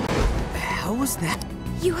 The hell was that?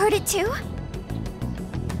 You heard it too?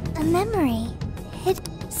 A memory.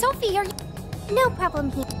 Sophie, are you— No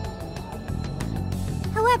problem here.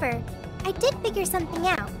 However, I did figure something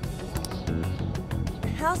out.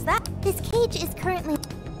 How's that? This cage is currently—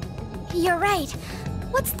 You're right.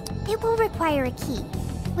 It will require a key,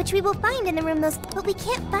 which we will find in the room but we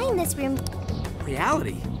can't find this room.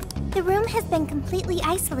 Reality? The room has been completely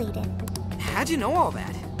isolated. How'd you know all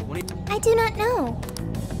that? I do not know.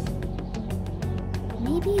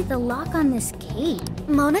 Maybe the lock on this cage.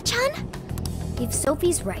 Mona-chan? If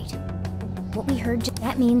Sophie's right, what we heard,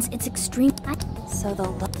 that means it's extreme. So the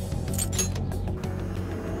lock.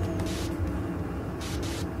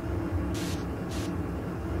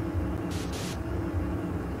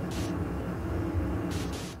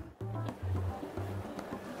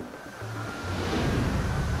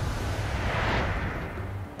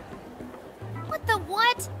 What the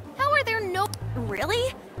what? How are there no—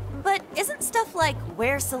 Really? But isn't stuff like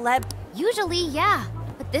where celeb— Usually, yeah.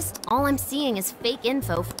 But this, all I'm seeing is fake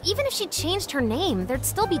info. Even if she changed her name, there'd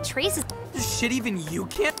still be traces. This shit even you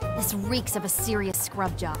can't— This reeks of a serious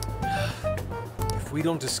scrub job. If we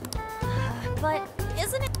don't But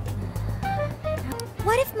isn't it—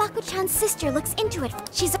 What if Mako-chan's sister looks into it?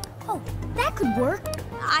 Oh, that could work.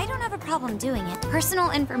 I don't have a problem doing it.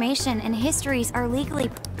 Personal information and histories are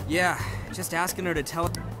legally— Yeah, just asking her to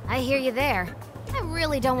tell— I hear you there. I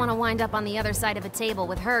really don't want to wind up on the other side of a table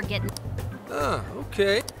with her getting— Ah,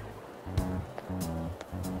 okay.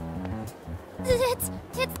 It's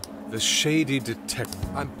The shady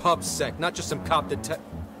detective. I'm PubSec, not just some cop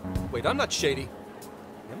Wait, I'm not shady.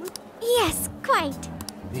 Am I? Yes, quite.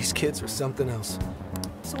 These kids are something else.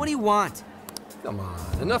 So what do you want? Come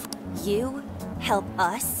on, enough. You help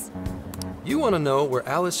us? You want to know where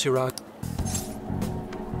Alice Hiragi...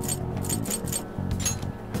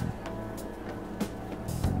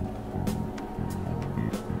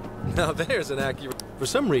 Now there's an accurate... For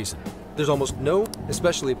some reason, there's almost no,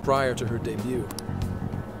 especially prior to her debut.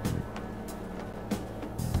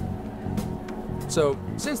 So,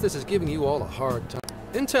 since this is giving you all a hard time,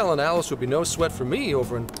 intel on Alice would be no sweat for me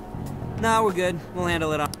over in... Nah, we're good. We'll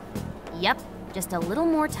handle it on— Yep, Just a little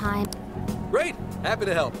more time. Great! Happy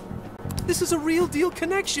to help. This is a real deal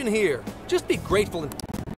connection here. Just be grateful and...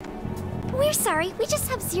 We're sorry, we just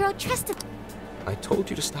have zero trust. I told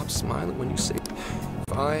you to stop smiling when you say...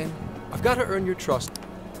 Fine. I've got to earn your trust.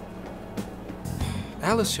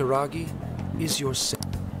 Alice Hiragi is your son.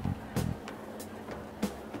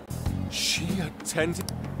 She attended...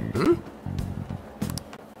 Hmm?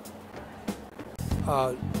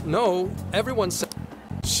 No. Everyone said...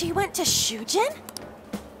 She went to Shujin?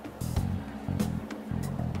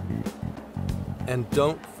 And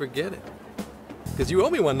don't forget it. Because you owe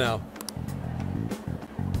me one now.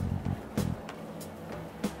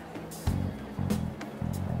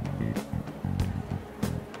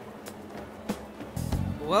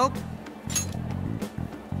 Well...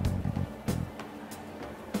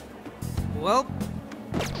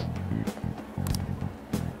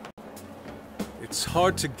 It's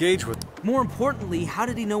hard to gauge with... More importantly, how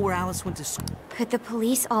did he know where Alice went to school? Could the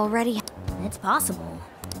police already... It's possible.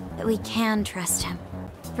 But we can trust him.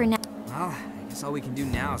 For now... Well, I guess all we can do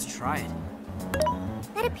now is try it.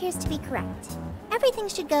 That appears to be correct. Everything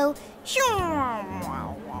should go...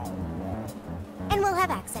 And we'll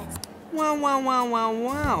have access. Wow, wow, wow, wow,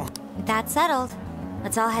 wow. That's settled.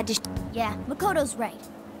 Let's all head to... Yeah, Makoto's right.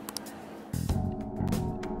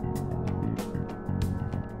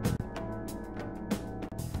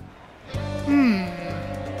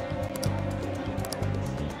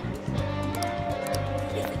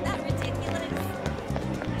 Isn't that ridiculous?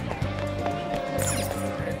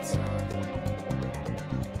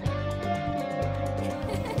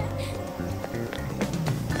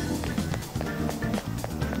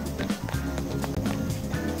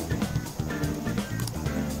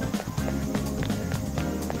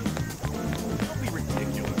 Don't be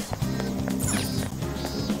ridiculous.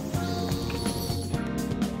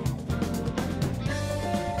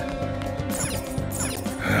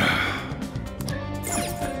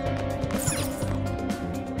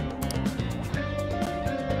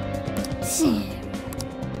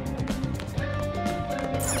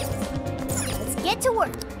 Let's get to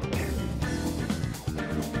work.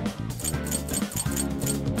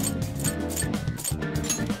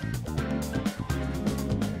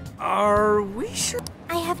 Are we sure?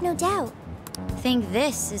 I have no doubt. Think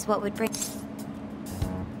this is what would bring...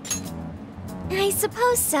 I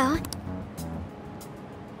suppose so.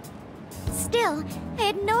 Still, I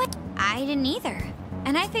had no idea. I didn't either.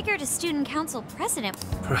 And I figured a student council president...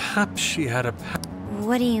 Perhaps she had a...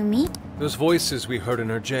 What do you mean? Those voices we heard in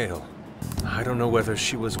her jail. I don't know whether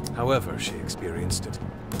she was... However, she experienced it.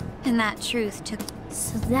 And that truth took...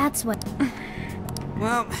 So that's what...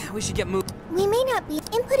 Well, we should get moving. We may not be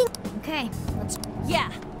inputting. Okay, let's...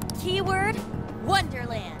 Yeah. Keyword,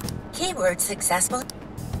 Wonderland. Keyword successful.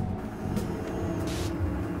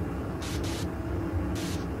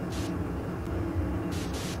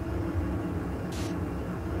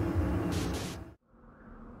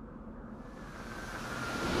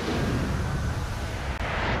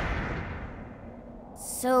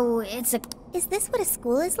 So, it's a... Is this what a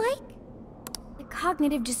school is like? The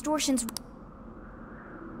cognitive distortions...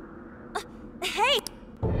 Hey!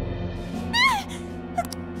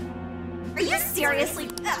 Are you seriously?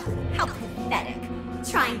 Ugh, how pathetic.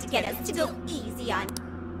 Trying to get us to go easy on...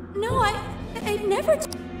 No, I never...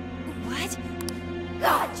 What?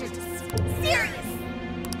 God, you're just serious.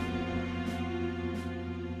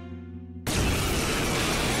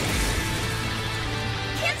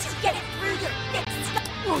 Can't you get it through your thick skull?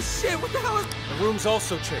 Oh shit, what the hell is... The room's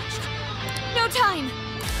also changed. No time!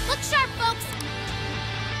 Look sharp, folks!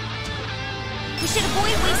 We should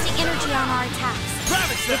avoid wasting energy on our attacks.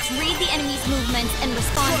 Let's read the enemy's movements and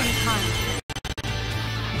respond in kind.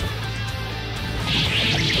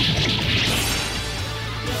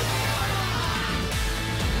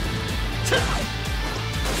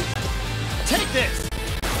 Take this!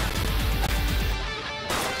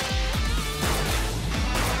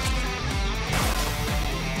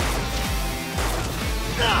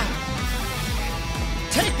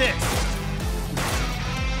 Take this!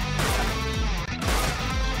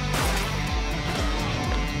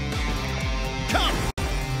 Come!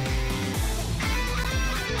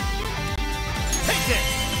 Take this!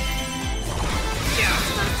 You're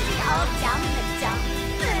supposed to be all down in the dump.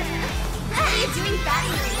 What are you doing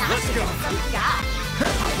batting your Let's go. some guy?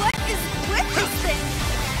 What is with this thing?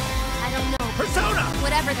 I don't know. Persona!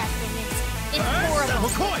 Whatever that thing is. It's horrible.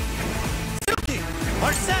 Mokoi! Suki!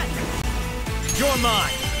 Arsene! You're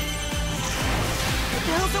mine! What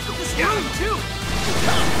the hell's up with this room, too?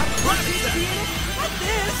 What is that? Not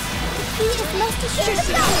this! The key is most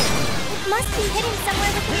assuredly here. It must be hidden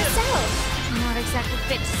somewhere within the cell. I'm not exactly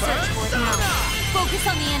fit to search for it now.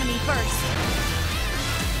 Focus on the enemy first.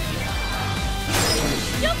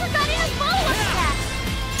 Joker got in a follow-up attack!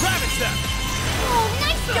 Grab it, Steph! Oh,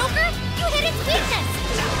 nice, Joker! You hit its weakness!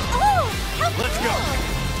 Oh, how Let's cool! go!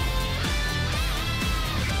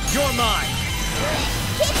 You're mine!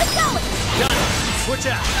 Keep it going! Done! Switch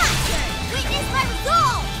out! Weakness by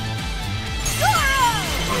resolve! Goro!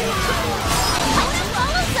 Opponent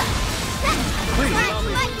follows up! Please, Time for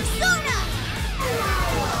my persona!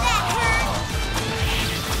 That hurt!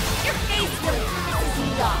 Your face really pisses me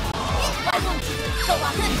off. Why won't you just go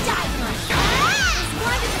off and die for us?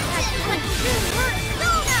 Why does it have to punch you?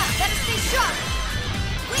 Persona! Better stay sharp!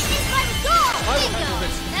 Weakness by resolve! I will Bingo! handle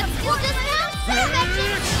this. That's cool just now!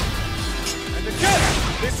 Magic! And again,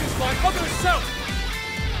 this is my other self!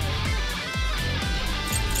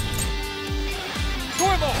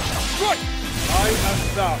 Dormo! Strike! I am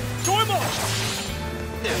thou. Dormo!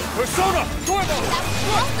 Persona! Dormo! That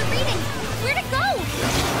was the reading! Where'd it go?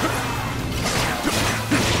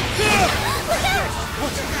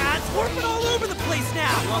 Look out! It's warping all over the place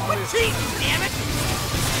now! Quit cheating, damn it!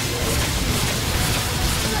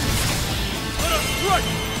 Right!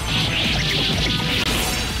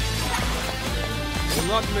 Will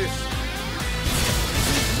not miss.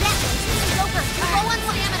 That one's Joker! You're low on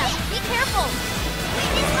stamina! Be careful!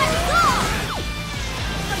 Weakness by resolve!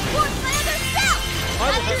 Support my other self! How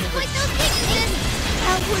to exploit those weaknesses!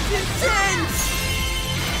 That was intense!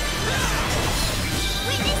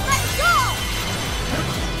 Weakness by resolve!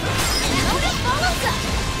 Opponent follows up!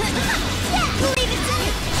 Leave it to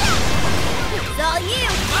you! It's all you!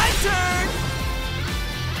 My turn!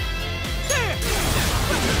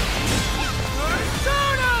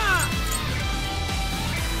 Persona!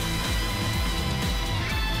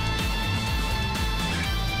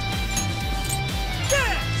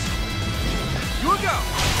 You go!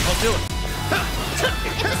 I'll do it.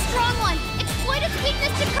 It's a strong one! Exploit its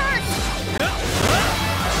weakness to curse!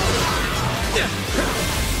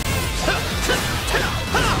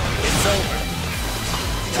 It's over.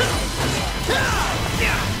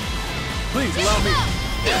 Please allow me.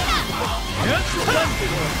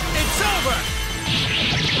 It's over!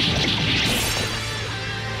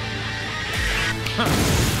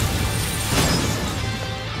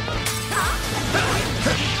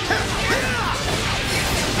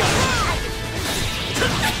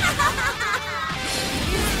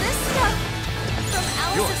 Is this stuff from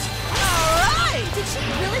Alice's... Alright! Did she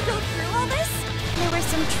really go through all this? There were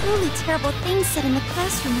some truly terrible things said in the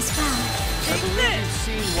classroom as well. I believe you've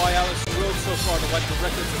seen why Alice drove so far to wipe the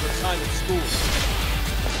records of her time at school.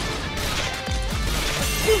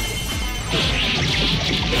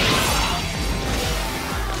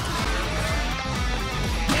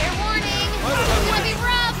 Fair warning! It's gonna be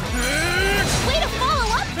rough! Way to follow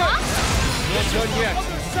up, Pop! Not done yet.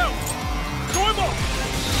 Dormo!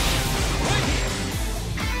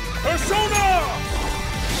 Persona!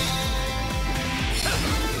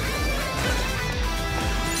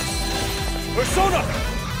 Persona!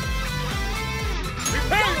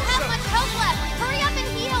 Prepare Don't have much health left! Hurry up and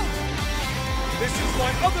heal! This is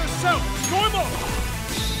my other self, Dormo!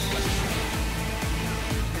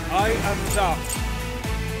 I am thou.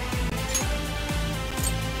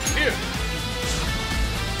 Here!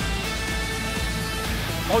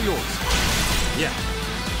 All yours. Yeah.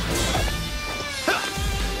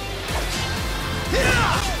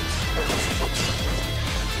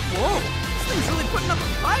 Whoa! This thing's really putting up a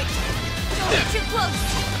fight! Don't get too close!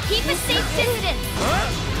 Keep a safe distance!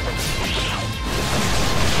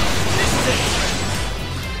 This is it!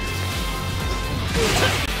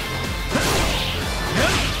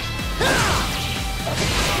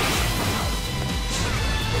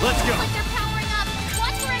 Let's go! Like they're powering up!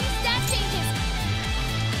 Watch for any stat changes!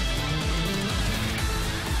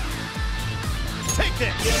 Take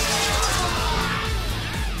this!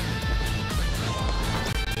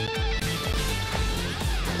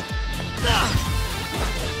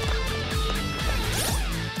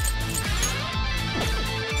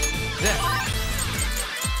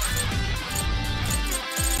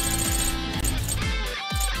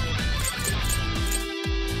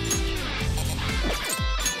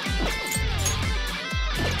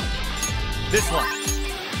 This one.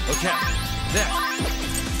 Okay. There.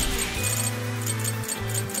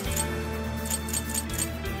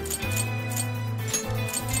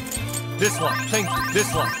 This one. Thank you.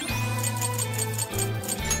 This one.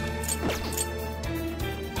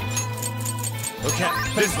 Okay.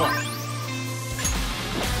 This one.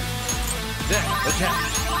 There. Okay.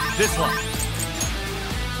 This one.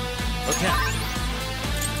 Okay.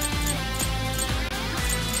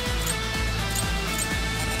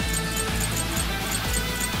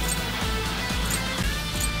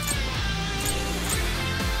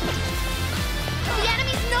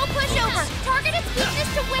 its weakness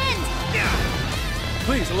to wind!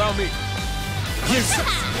 Please allow me. It's a joke!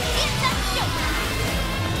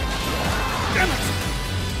 Damn it!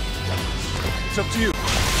 It's up to you.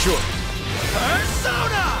 Sure.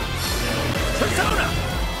 Persona! Persona!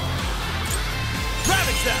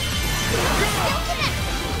 Ravage them!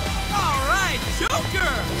 Alright,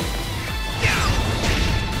 Joker!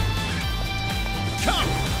 Come!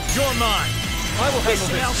 You're mine! I will handle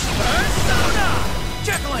this. Persona!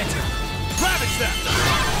 Jack-o'-lantern! Ravage them!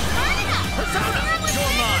 Persona!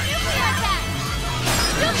 You're mine!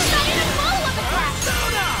 Super-sonic follow-up attack!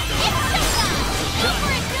 Persona! It's showtime! Go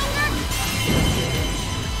for it, Joker!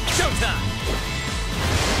 Showtime!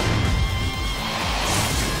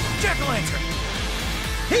 Jack-o'-lantern!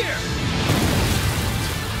 Here!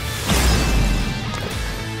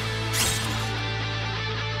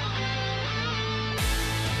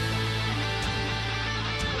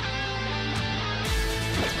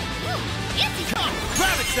 Come!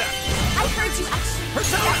 Ravage them! I heard you actually.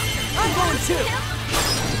 Persona! I'm going too!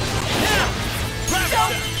 Now! Ravage So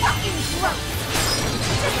them! fucking gross!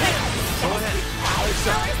 Go ahead.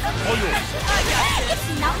 All yours. It's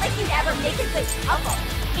not like you'd ever make a good couple.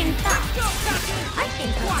 In fact, I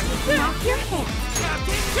think I'll take them off your hands.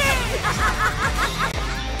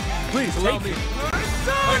 Please allow me.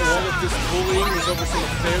 All of this bullying is over some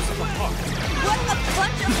affairs of the heart. What a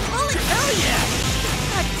bunch of bullies! Hell yeah!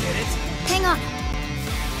 I did it! Hang on.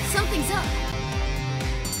 Something's up.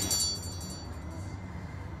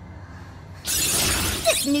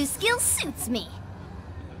 This new skill suits me.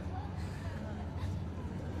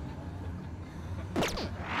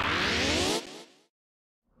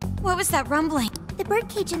 What was that rumbling? The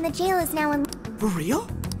birdcage in the jail is now in... For real?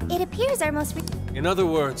 It appears our most... In other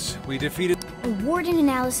words, we defeated... A warden in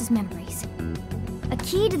Alice's memories. A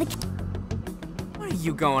key to the... What are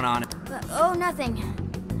you going on? Oh, nothing.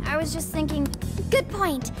 I was just thinking... Good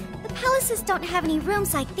point. The palaces don't have any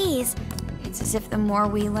rooms like these. It's as if the more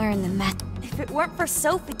we learn, the if it weren't for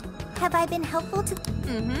Sophie... Have I been helpful to...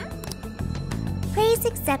 Mm-hmm. Praise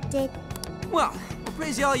accepted. Well, we'll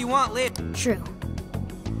praise you all you want later. True.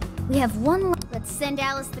 We have one... Let's send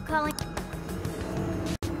Alice the calling.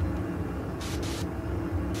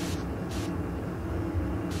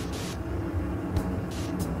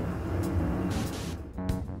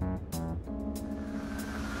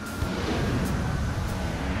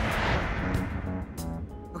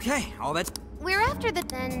 Okay, all that's... We're after the...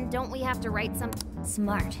 Then don't we have to write some...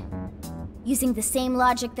 Smart. Using the same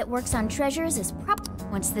logic that works on treasures is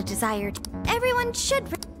Once the desired... Everyone should...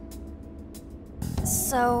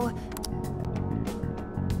 So...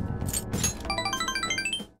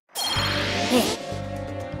 Hey.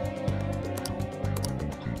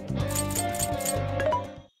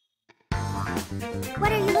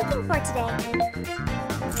 What are you looking for today?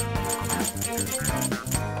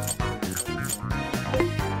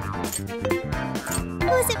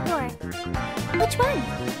 Who is it for? Which one?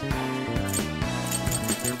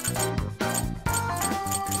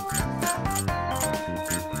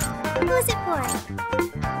 Who is it for?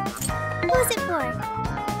 Who is it for?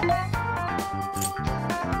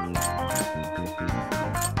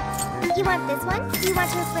 You want this one? You want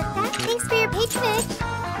to reflect that? Thanks for your patronage.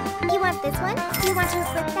 You want this one? You want to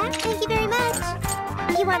reflect that? Thank you very much.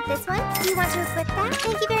 You want this one? You want to reflect that?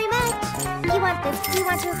 Thank you very much. You want this? You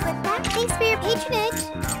want to reflect that? Thanks for your patronage.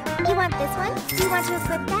 You want this one? You want to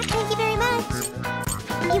reflect that? Thank you very much.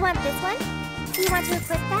 You want this one? You want to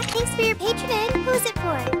reflect that? Thanks for your patronage. Who is it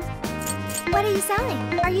for? What are you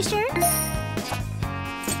selling? Are you sure?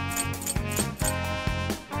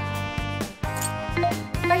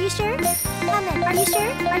 Are you sure? Comment. Are you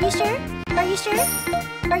sure? Are you sure? Are you sure?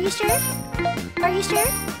 Are you sure? Are you sure?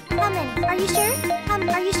 Comment. Are you sure?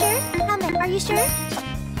 Are you sure? Comment. Are you sure?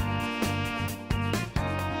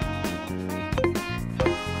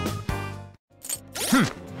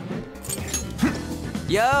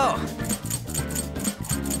 Yo!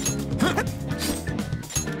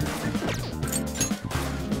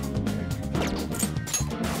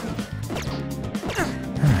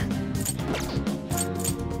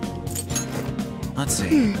 Let's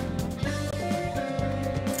see.